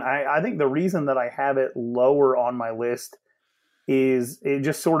 And I think the reason that I have it lower on my list is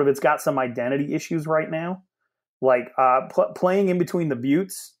it's got some identity issues right now. Like playing in between the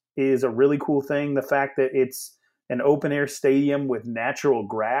buttes is a really cool thing. The fact that it's an open air stadium with natural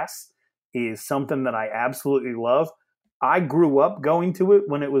grass is something that I absolutely love. I grew up going to it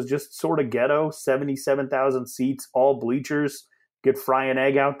when it was just sort of ghetto, 77,000 seats, all bleachers, could fry an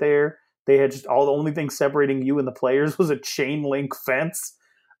egg out there. They had just the only thing separating you and the players was a chain link fence.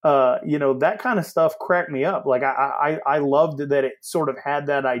 That kind of stuff cracked me up. Like I loved that it sort of had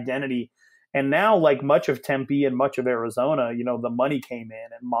that identity. And now, like much of Tempe and much of Arizona, the money came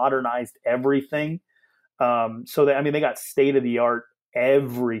in and modernized everything. So that, they got state of the art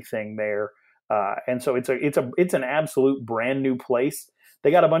everything there. And so it's an absolute brand new place. They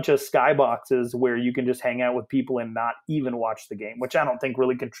got a bunch of skyboxes where you can just hang out with people and not even watch the game, which I don't think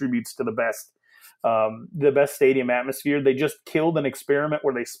really contributes to the best stadium atmosphere. They just killed an experiment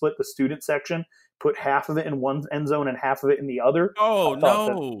where they split the student section, put half of it in one end zone and half of it in the other. Oh,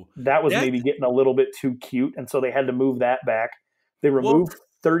 no. That was maybe getting a little bit too cute, and so they had to move that back. They removed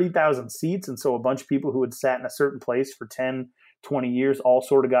 30,000 seats, and so a bunch of people who had sat in a certain place for 10, 20 years all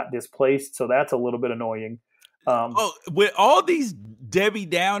sort of got displaced. So that's a little bit annoying. With all these Debbie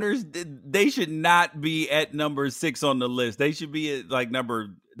Downers, they should not be at number 6 on the list. They should be at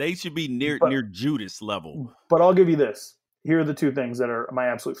they should be near Judas level. But I'll give you this. Here are the two things that are my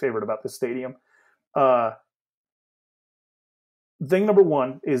absolute favorite about this stadium. Thing number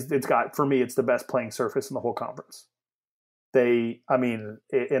one is for me, it's the best playing surface in the whole conference. And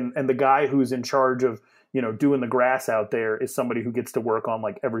the guy who's in charge of, doing the grass out there is somebody who gets to work on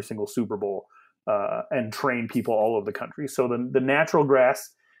like every single Super Bowl and train people all over the country. So the natural grass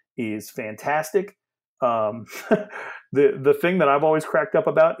is fantastic. The thing that I've always cracked up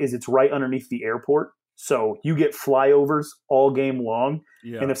about is it's right underneath the airport. So you get flyovers all game long.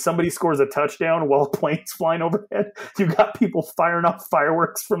 Yeah. And if somebody scores a touchdown while a plane's flying overhead, you got people firing off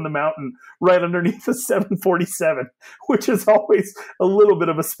fireworks from the mountain right underneath the 747, which is always a little bit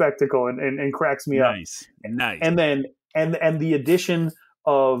of a spectacle and cracks me up. Nice. And then the addition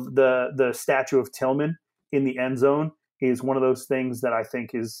of the statue of Tillman in the end zone is one of those things that I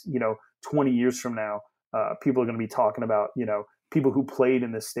think is, 20 years from now, people are going to be talking about, people who played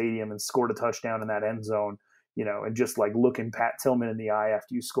in this stadium and scored a touchdown in that end zone, and just like looking Pat Tillman in the eye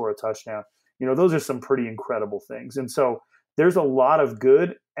after you score a touchdown. Those are some pretty incredible things. And so there's a lot of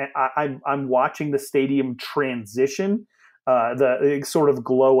good. I'm watching the stadium transition, the sort of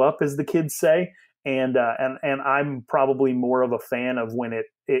glow up, as the kids say. And I'm probably more of a fan of when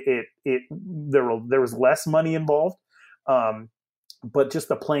there was less money involved. But just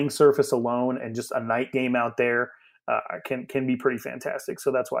the playing surface alone and just a night game out there can be pretty fantastic.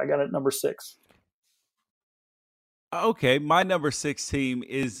 So that's why I got it at number 6. Okay, my number 6 team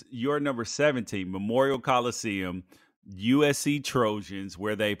is your number 17, Memorial Coliseum, USC Trojans,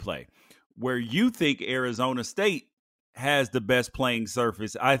 where they play. Where you think Arizona State has the best playing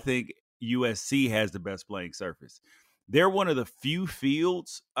surface, I think USC has the best playing surface. They're one of the few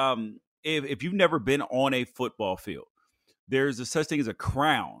fields, if you've never been on a football field, there's a such thing as a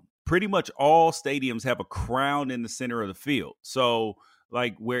crown. Pretty much all stadiums have a crown in the center of the field. So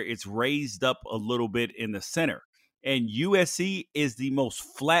like where it's raised up a little bit in the center. And USC is the most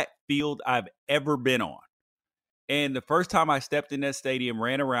flat field I've ever been on. And the first time I stepped in that stadium,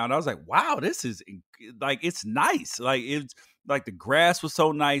 ran around, I was like, wow, this is like, it's nice. Like it's like the grass was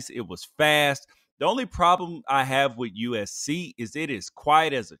so nice. It was fast. The only problem I have with USC is it is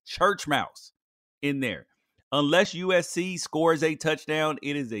quiet as a church mouse in there. Unless USC scores a touchdown,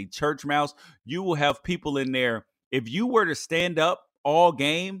 it is a church mouse. You will have people in there. If you were to stand up all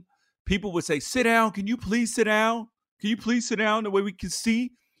game, people would say, sit down. Can you please sit down? Can you please sit down the way we can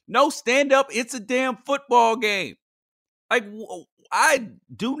see? No, stand up. It's a damn football game. Like, I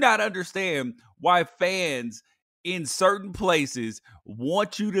do not understand why fans in certain places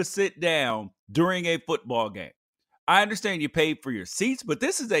want you to sit down during a football game. I understand you paid for your seats, but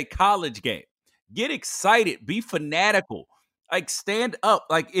this is a college game. Get excited. Be fanatical. Like, stand up.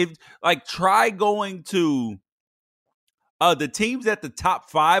 Try going to the teams at the top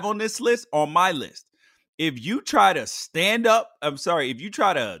 5 on this list, on my list. If you try to stand up, if you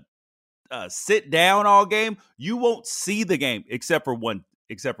try to sit down all game, you won't see the game except for one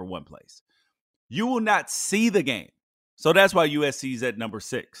place. You will not see the game. So that's why USC is at number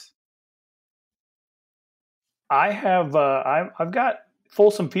 6. I've got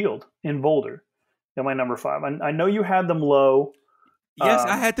Folsom Field in Boulder at my number 5. I know you had them low. Yes,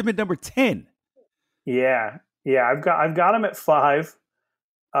 I had them at number 10. Yeah, I've got them at 5.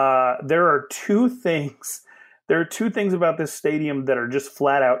 There are two things about this stadium that are just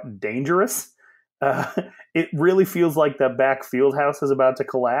flat out dangerous. It really feels like the back field house is about to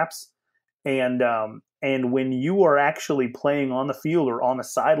collapse. And when you are actually playing on the field or on the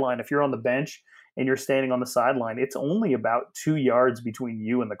sideline, if you're on the bench and you're standing on the sideline, it's only about 2 yards between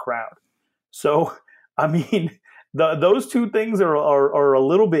you and the crowd. So, I mean, those two things are a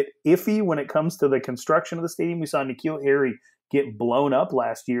little bit iffy when it comes to the construction of the stadium. We saw N'Keal Harry get blown up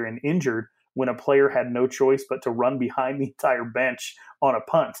last year and injured when a player had no choice but to run behind the entire bench on a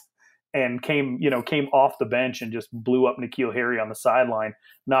punt and came off the bench and just blew up N'Keal Harry on the sideline,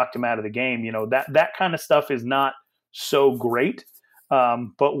 knocked him out of the game. That kind of stuff is not so great.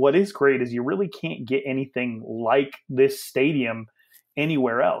 But what is great is you really can't get anything like this stadium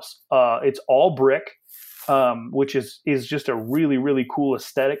anywhere else. It's all brick, which is just a really, really cool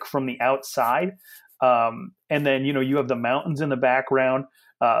aesthetic from the outside. And then, you have the mountains in the background.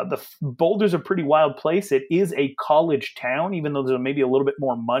 Boulder's a pretty wild place. It is a college town, even though there's maybe a little bit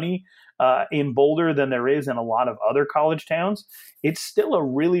more money in Boulder than there is in a lot of other college towns. It's still a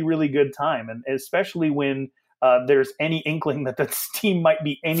really, really good time. And especially when there's any inkling that this team might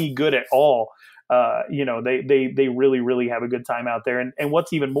be any good at all, they really, really have a good time out there. And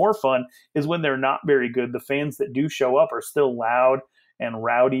what's even more fun is when they're not very good, the fans that do show up are still loud and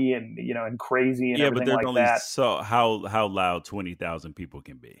rowdy and, and crazy and everything like that. Yeah, but there's only so how loud 20,000 people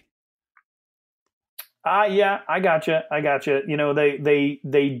can be. Yeah, I gotcha.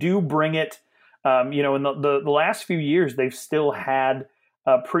 They do bring it. In the last few years, they've still had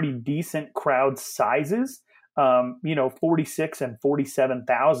pretty decent crowd sizes. 46 and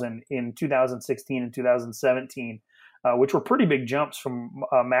 47,000 in 2016 and 2017, which were pretty big jumps from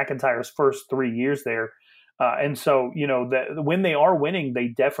McIntyre's first 3 years there. And so, when they are winning, they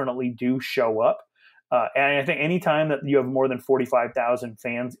definitely do show up. And I think anytime that you have more than 45,000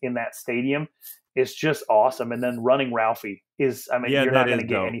 fans in that stadium, it's just awesome. And then running Ralphie is, you're not going to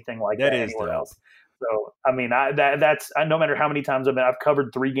get anything like that anywhere else. So, that's no matter how many times I've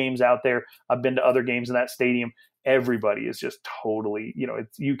covered 3 games out there. I've been to other games in that stadium. Everybody is just totally,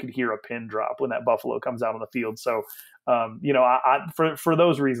 you could hear a pin drop when that Buffalo comes out on the field. So, for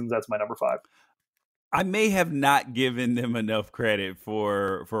those reasons, that's my number 5. I may have not given them enough credit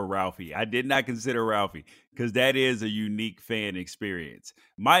for Ralphie. I did not consider Ralphie because that is a unique fan experience.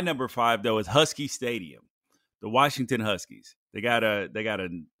 My number 5 though is Husky Stadium, the Washington Huskies. They got a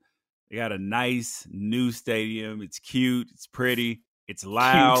nice new stadium. It's cute. It's pretty. It's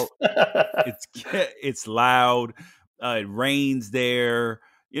loud. It's loud. It rains there.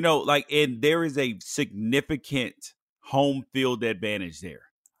 And there is a significant home field advantage there.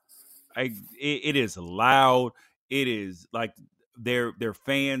 It is loud. It is like their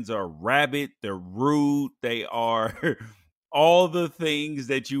fans are rabid. They're rude. They are all the things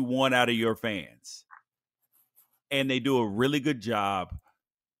that you want out of your fans. And they do a really good job.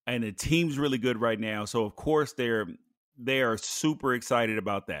 And the team's really good right now. So of course they are super excited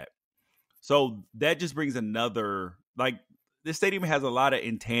about that. So that just brings another, this stadium has a lot of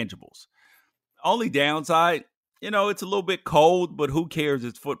intangibles. Only downside, it's a little bit cold, but who cares?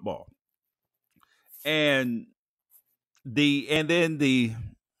 It's football. And then the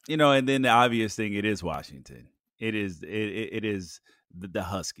obvious thing, it is Washington. It is the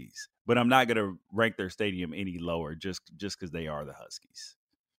Huskies. But I'm not going to rank their stadium any lower just because they are the Huskies.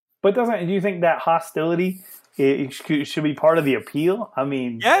 But do you think that hostility should be part of the appeal?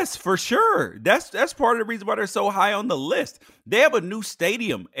 Yes, for sure. That's part of the reason why they're so high on the list. They have a new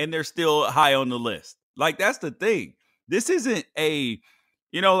stadium and they're still high on the list. That's the thing. This isn't a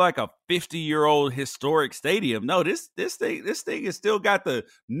 50-year-old historic stadium. No, this thing has still got the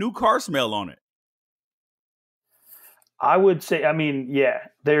new car smell on it. I would say, I'm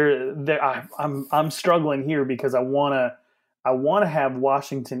struggling here because I want to have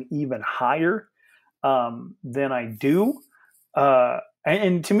Washington even higher than I do.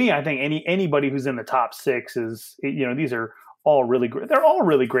 And to me, I think anybody who's in the top 6 is, these are all really great. They're all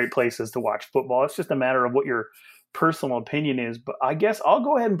really great places to watch football. It's just a matter of what your personal opinion is. But I guess I'll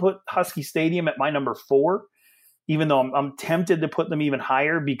go ahead and put Husky Stadium at my number 4, even though I'm tempted to put them even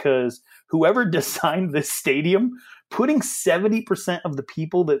higher because whoever designed this stadium, putting 70% of the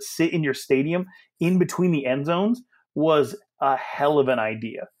people that sit in your stadium in between the end zones was a hell of an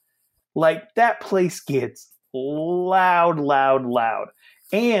idea. That place gets loud.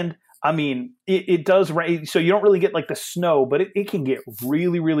 And it does rain, so you don't really get the snow, but it can get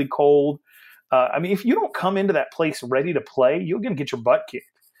really, really cold. If you don't come into that place ready to play, you're going to get your butt kicked.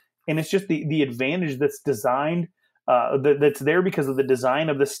 And it's just the advantage that's designed, that's there because of the design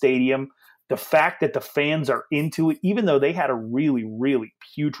of the stadium, the fact that the fans are into it, even though they had a really, really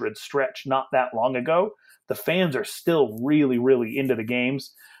putrid stretch not that long ago, the fans are still really, really into the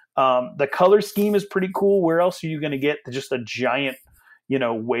games. The color scheme is pretty cool. Where else are you going to get just a giant,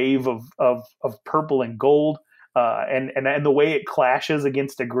 wave of purple and gold? And the way it clashes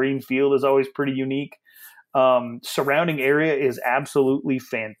against a green field is always pretty unique. Surrounding area is absolutely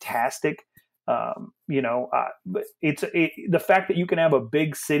fantastic. The fact that you can have a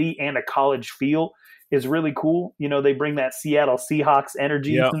big city and a college feel is really cool. They bring that Seattle Seahawks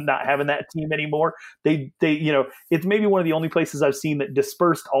energy, not having that team anymore. It's maybe one of the only places I've seen that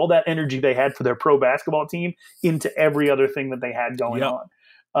dispersed all that energy they had for their pro basketball team into every other thing that they had going on.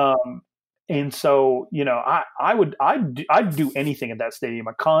 And so, I'd do anything at that stadium,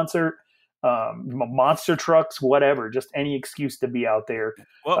 a concert, monster trucks, whatever, just any excuse to be out there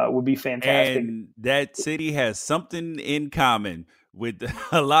would be fantastic. And that city has something in common with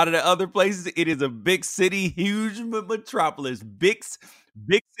a lot of the other places. It is a big city, huge metropolis, big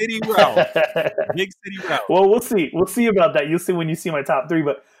city route. Big city route. Well, we'll see about that. You'll see when you see my top 3,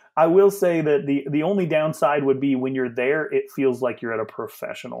 but I will say that the only downside would be when you're there, it feels like you're at a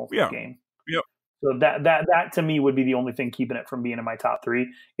professional game. Yep. So that to me would be the only thing keeping it from being in my top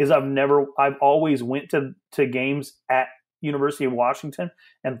three. Is I've always went to games at University of Washington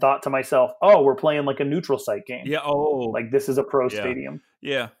and thought to myself, oh, we're playing like a neutral site game. Yeah. Oh, like this is a pro yeah. stadium.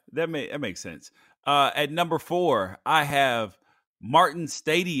 Yeah, that makes sense. At number 4, I have Martin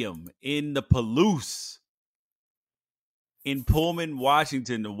Stadium in the Palouse in Pullman,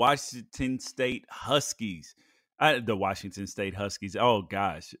 Washington, the Washington State Huskies. The Washington State Huskies. Oh,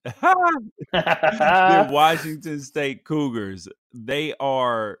 gosh. The Washington State Cougars. They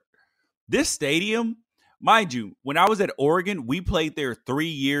are – this stadium, mind you, when I was at Oregon, we played there 3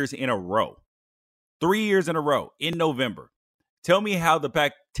 years in a row. 3 years in a row in November. Tell me how the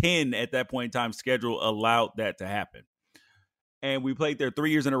Pac-10 at that point in time schedule allowed that to happen. And we played there 3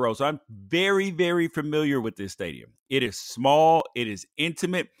 years in a row. So I'm very, very familiar with this stadium. It is small. It is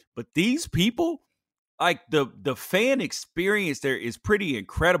intimate. But these people, like the fan experience there is pretty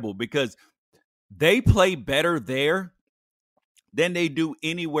incredible because they play better there than they do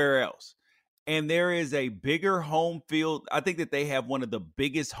anywhere else. And there is a bigger home field. I think that they have one of the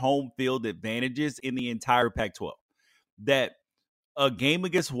biggest home field advantages in the entire Pac-12. That a game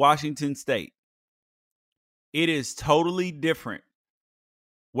against Washington State, it is totally different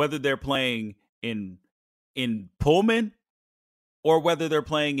whether they're playing in Pullman or whether they're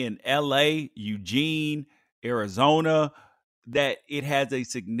playing in LA, Eugene, Arizona, that it has a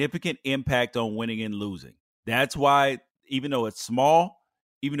significant impact on winning and losing. That's why, even though it's small,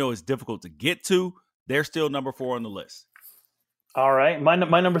 even though it's difficult to get to, they're still number 4 on the list. All right. My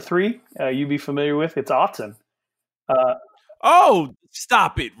number 3, you'd be familiar with, it's Autzen. Oh,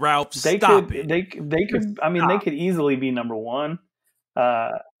 stop it, Ralph. Stop it. They could. I mean, they could easily be number 1.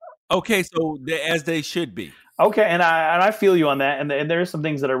 Okay, so as they should be. Okay, and I feel you on that. And there are some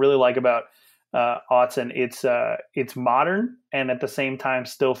things that I really like about Autzen. It's modern and at the same time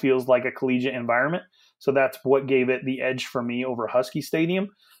still feels like a collegiate environment. So that's what gave it the edge for me over Husky Stadium.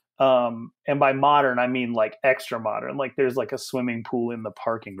 And by modern, I mean like extra modern. Like there's like a swimming pool in the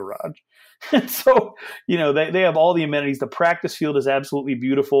parking garage. And so, they have all the amenities. The practice field is absolutely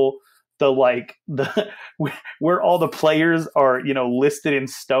beautiful. Where all the players are, listed in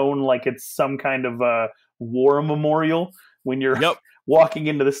stone, like it's some kind of a war memorial when you're walking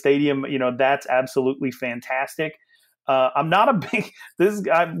into the stadium, that's absolutely fantastic. I'm not a big,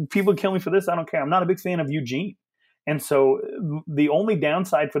 people kill me for this. I don't care. I'm not a big fan of Eugene. And so the only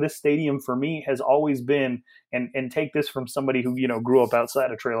downside for this stadium for me has always been, and take this from somebody who, grew up outside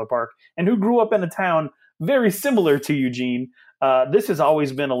a trailer park and who grew up in a town very similar to Eugene. This has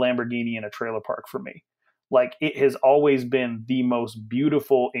always been a Lamborghini in a trailer park for me. Like it has always been the most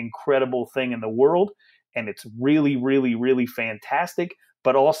beautiful, incredible thing in the world. And it's really, really, really fantastic.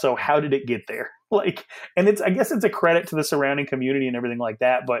 But also, how did it get there? I guess it's a credit to the surrounding community and everything like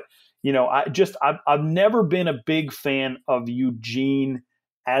that. But, I've never been a big fan of Eugene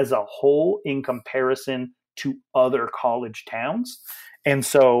as a whole in comparison to other college towns. And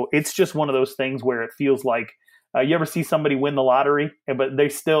so it's just one of those things where it feels like you ever see somebody win the lottery, but they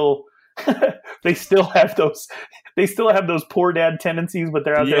still have those poor dad tendencies, but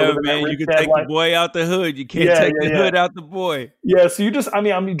they're out there. Man, you can take the boy out the hood. You can't take the hood out the boy. Yeah. So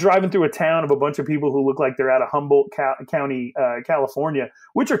I'm driving through a town of a bunch of people who look like they're out of Humboldt County, California,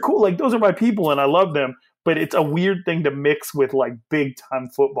 which are cool. Like those are my people and I love them, but it's a weird thing to mix with like big time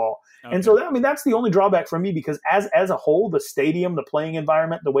football. Okay. And so, that's the only drawback for me because as a whole, the stadium, the playing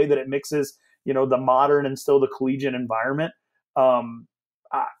environment, the way that it mixes, the modern and still the collegiate environment,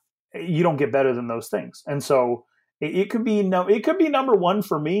 you don't get better than those things. And so it could be number 1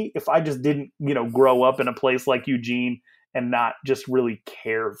 for me if I just didn't, grow up in a place like Eugene and not just really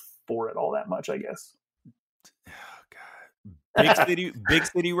care for it all that much, I guess. Oh, God. Big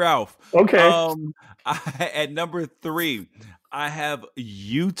city Ralph. Okay. At number 3, I have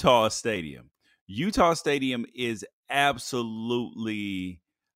Utah Stadium. Utah Stadium is absolutely,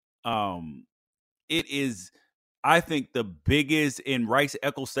 it is, I think the biggest in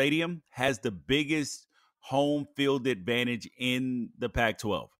Rice-Eccles Stadium has the biggest home field advantage in the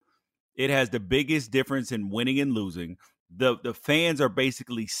Pac-12. It has the biggest difference in winning and losing. The fans are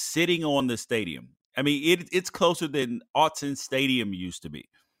basically sitting on the stadium. I mean, it's closer than Autzen Stadium used to be.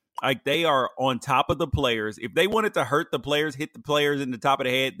 Like they are on top of the players. If they wanted to hit the players in the top of the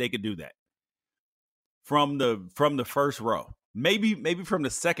head, they could do that from the first row, maybe from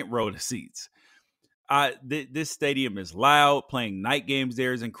the second row of the seats. This stadium is loud. Playing night games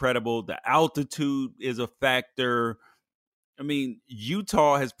there is incredible. The altitude is a factor. I mean,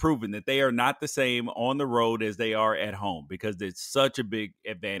 Utah has proven that they are not the same on the road as they are at home because it's such a big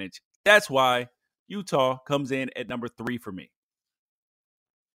advantage. That's why Utah comes in at number 3 for me.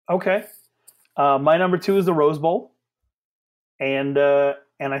 Okay. My number 2 is the Rose Bowl, and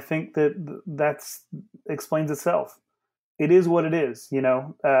I think that's explains itself. It is what it is,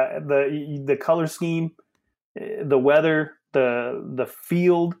 the color scheme, the weather, the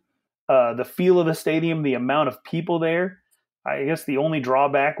field, the feel of the stadium, the amount of people there. I guess the only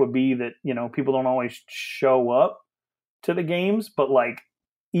drawback would be that people don't always show up to the games, but like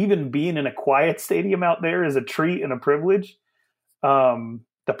even being in a quiet stadium out there is a treat and a privilege.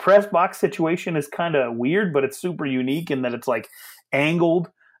 The press box situation is kind of weird, but it's super unique in that it's like angled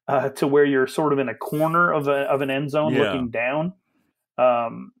to where you're sort of in a corner of an end zone looking down.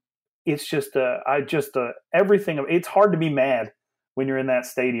 It's just everything. It's hard to be mad when you're in that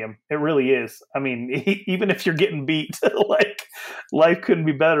stadium. It really is. I mean, even if you're getting beat, like life couldn't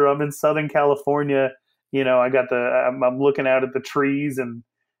be better. I'm in Southern California. I'm looking out at the trees, and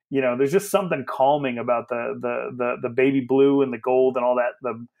there's just something calming about the baby blue and the gold and all that.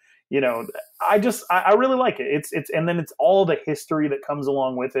 I really like it. And then it's all the history that comes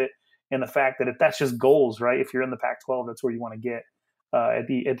along with it, and the fact that that's just goals, right? If you're in the Pac-12, that's where you want to get at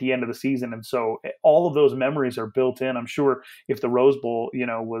the end of the season. And so all of those memories are built in. I'm sure if the Rose Bowl,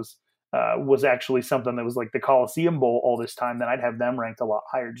 was actually something that was like the Coliseum Bowl all this time, then I'd have them ranked a lot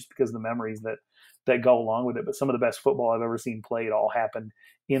higher just because of the memories that go along with it. But some of the best football I've ever seen played all happened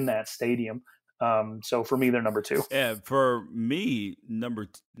in that stadium. So for me, they're number 2. Yeah, for me,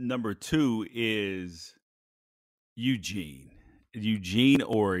 number 2 is Eugene,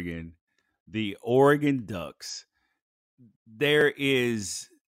 Oregon, the Oregon Ducks. There is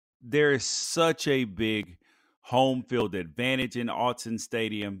such a big home field advantage in Autzen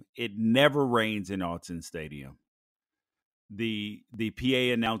Stadium. It never rains in Autzen Stadium. The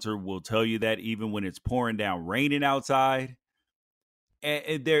PA announcer will tell you that even when it's pouring down, raining outside.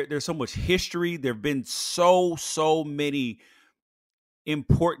 And there's so much history. There have been so many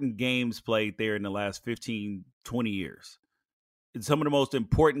important games played there in the last 15, 20 years. And some of the most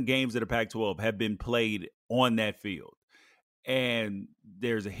important games of the Pac-12 have been played on that field. And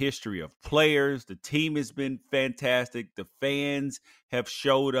there's a history of players. The team has been fantastic. The fans have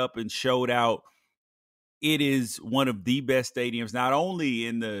showed up and showed out. It is one of the best stadiums, not only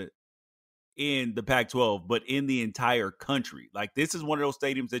in the Pac-12, but in the entire country. Like, this is one of those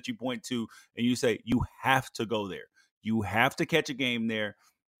stadiums that you point to and you say, you have to go there. You have to catch a game there,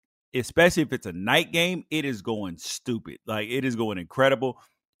 especially if it's a night game. It is going stupid. Like, it is going incredible.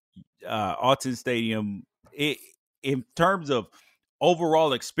 Autzen Stadium, in terms of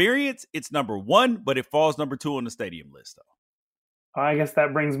overall experience, it's number 1, but it falls number 2 on the stadium list, though. I guess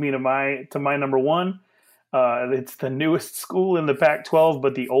that brings me to my number 1. It's the newest school in the Pac-12,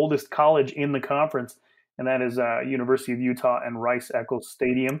 but the oldest college in the conference, and that is University of Utah and Rice-Eccles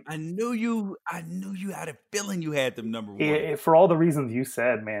Stadium. I knew you had a feeling you had them number 1. For all the reasons you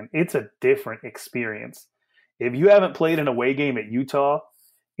said, man, it's a different experience. If you haven't played an away game at Utah,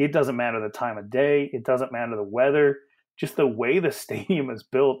 it doesn't matter the time of day. It doesn't matter the weather. Just the way the stadium is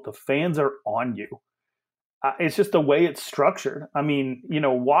built, the fans are on you. It's just the way it's structured. I mean,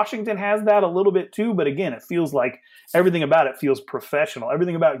 Washington has that a little bit too, but again, it feels like everything about it feels professional.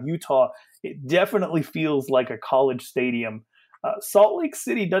 Everything about Utah, it definitely feels like a college stadium. Salt Lake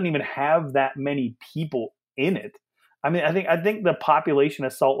City doesn't even have that many people in it. I mean, I think the population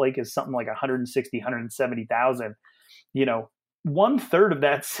of Salt Lake is something like 160, 170,000. 1/3 of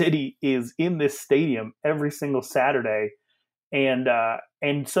that city is in this stadium every single Saturday.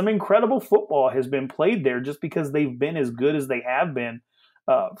 And some incredible football has been played there just because they've been as good as they have been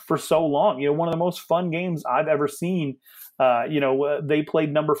for so long. One of the most fun games I've ever seen. They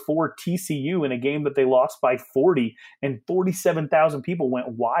played number 4 TCU in a game that they lost by 40, and 47,000 people went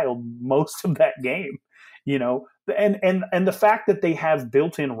wild most of that game. And the fact that they have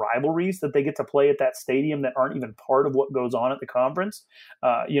built-in rivalries that they get to play at that stadium that aren't even part of what goes on at the conference.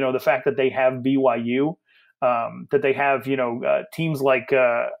 The fact that they have BYU. That they have, teams like,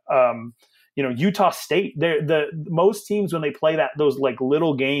 Utah State. Most teams when they play those like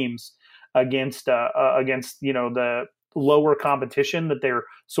little games against the lower competition that they're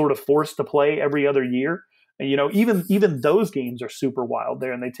sort of forced to play every other year. Even those games are super wild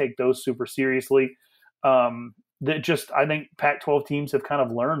there, and they take those super seriously. I think Pac-12 teams have kind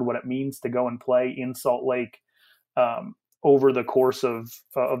of learned what it means to go and play in Salt Lake. Over the course of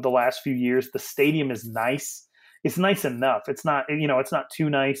the last few years. The stadium is nice. It's nice enough. It's not, it's not too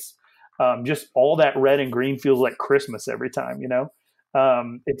nice. Just all that red and green feels like Christmas every time,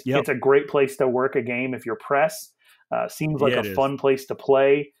 It's a great place to work a game if you're press. Seems like a fun place to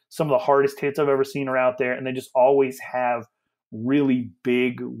play. Some of the hardest hits I've ever seen are out there, and they just always have really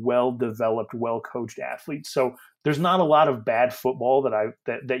big, well-developed, well-coached athletes. So there's not a lot of bad football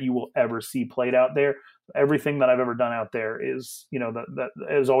that you will ever see played out there. Everything that I've ever done out there is, that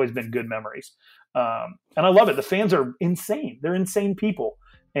has always been good memories. And I love it. The fans are insane. They're insane people,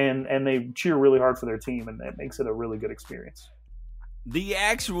 and they cheer really hard for their team, and that makes it a really good experience. The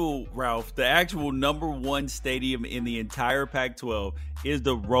actual number one stadium in the entire Pac-12 is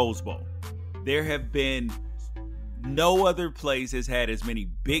the Rose Bowl. There have been no other place has had as many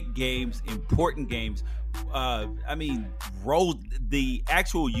big games, important games. The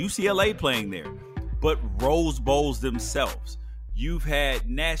actual UCLA playing there, but Rose Bowls themselves. You've had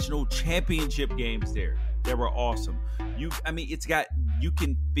national championship games there that were awesome. You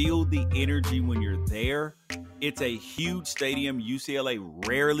can feel the energy when you're there. It's a huge stadium. UCLA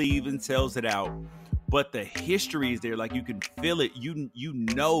rarely even sells it out, but the history is there. Like, you can feel it. You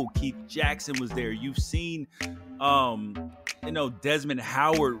know Keith Jackson was there. You've seen Desmond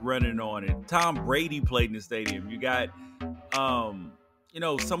Howard running on it. Tom Brady played in the stadium. You got some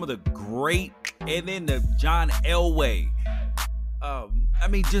of the great, and then the John Elway.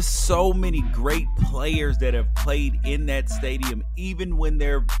 Just so many great players that have played in that stadium, even when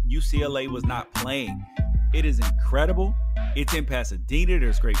their UCLA was not playing. It is incredible. It's in Pasadena.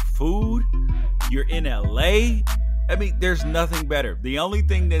 There's great food. You're in LA. There's nothing better. The only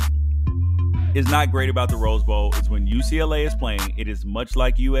thing that is not great about the Rose Bowl is when UCLA is playing, it is much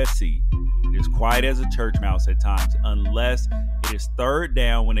like USC. It is quiet as a church mouse at times, unless it is third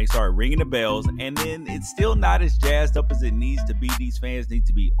down when they start ringing the bells, and then it's still not as jazzed up as it needs to be. These fans need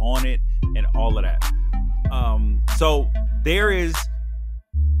to be on it and all of that. So there is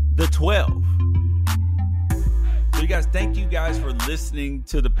the 12. So you guys, thank you guys for listening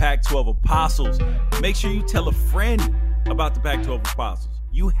to the Pac-12 Apostles. Make sure you tell a friend about the Pac-12 Apostles.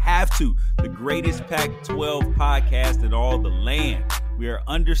 You have to. The greatest Pac-12 podcast in all the land. We are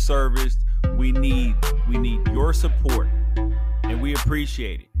underserviced. We need your support, and we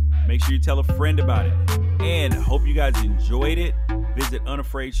appreciate it. Make sure you tell a friend about it. And I hope you guys enjoyed it. Visit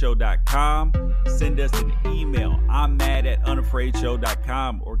unafraidshow.com. Send us an email. I'm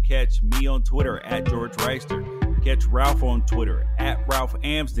mad@unafraidshow.com, or catch me on Twitter @George Reister. Catch Ralph on Twitter @Ralph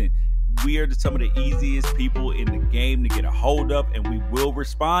Amsden. We are some of the easiest people in the game to get a hold of, and we will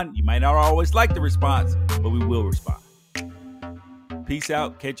respond. You might not always like the response, but we will respond. Peace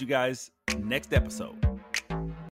out. Catch you guys next episode.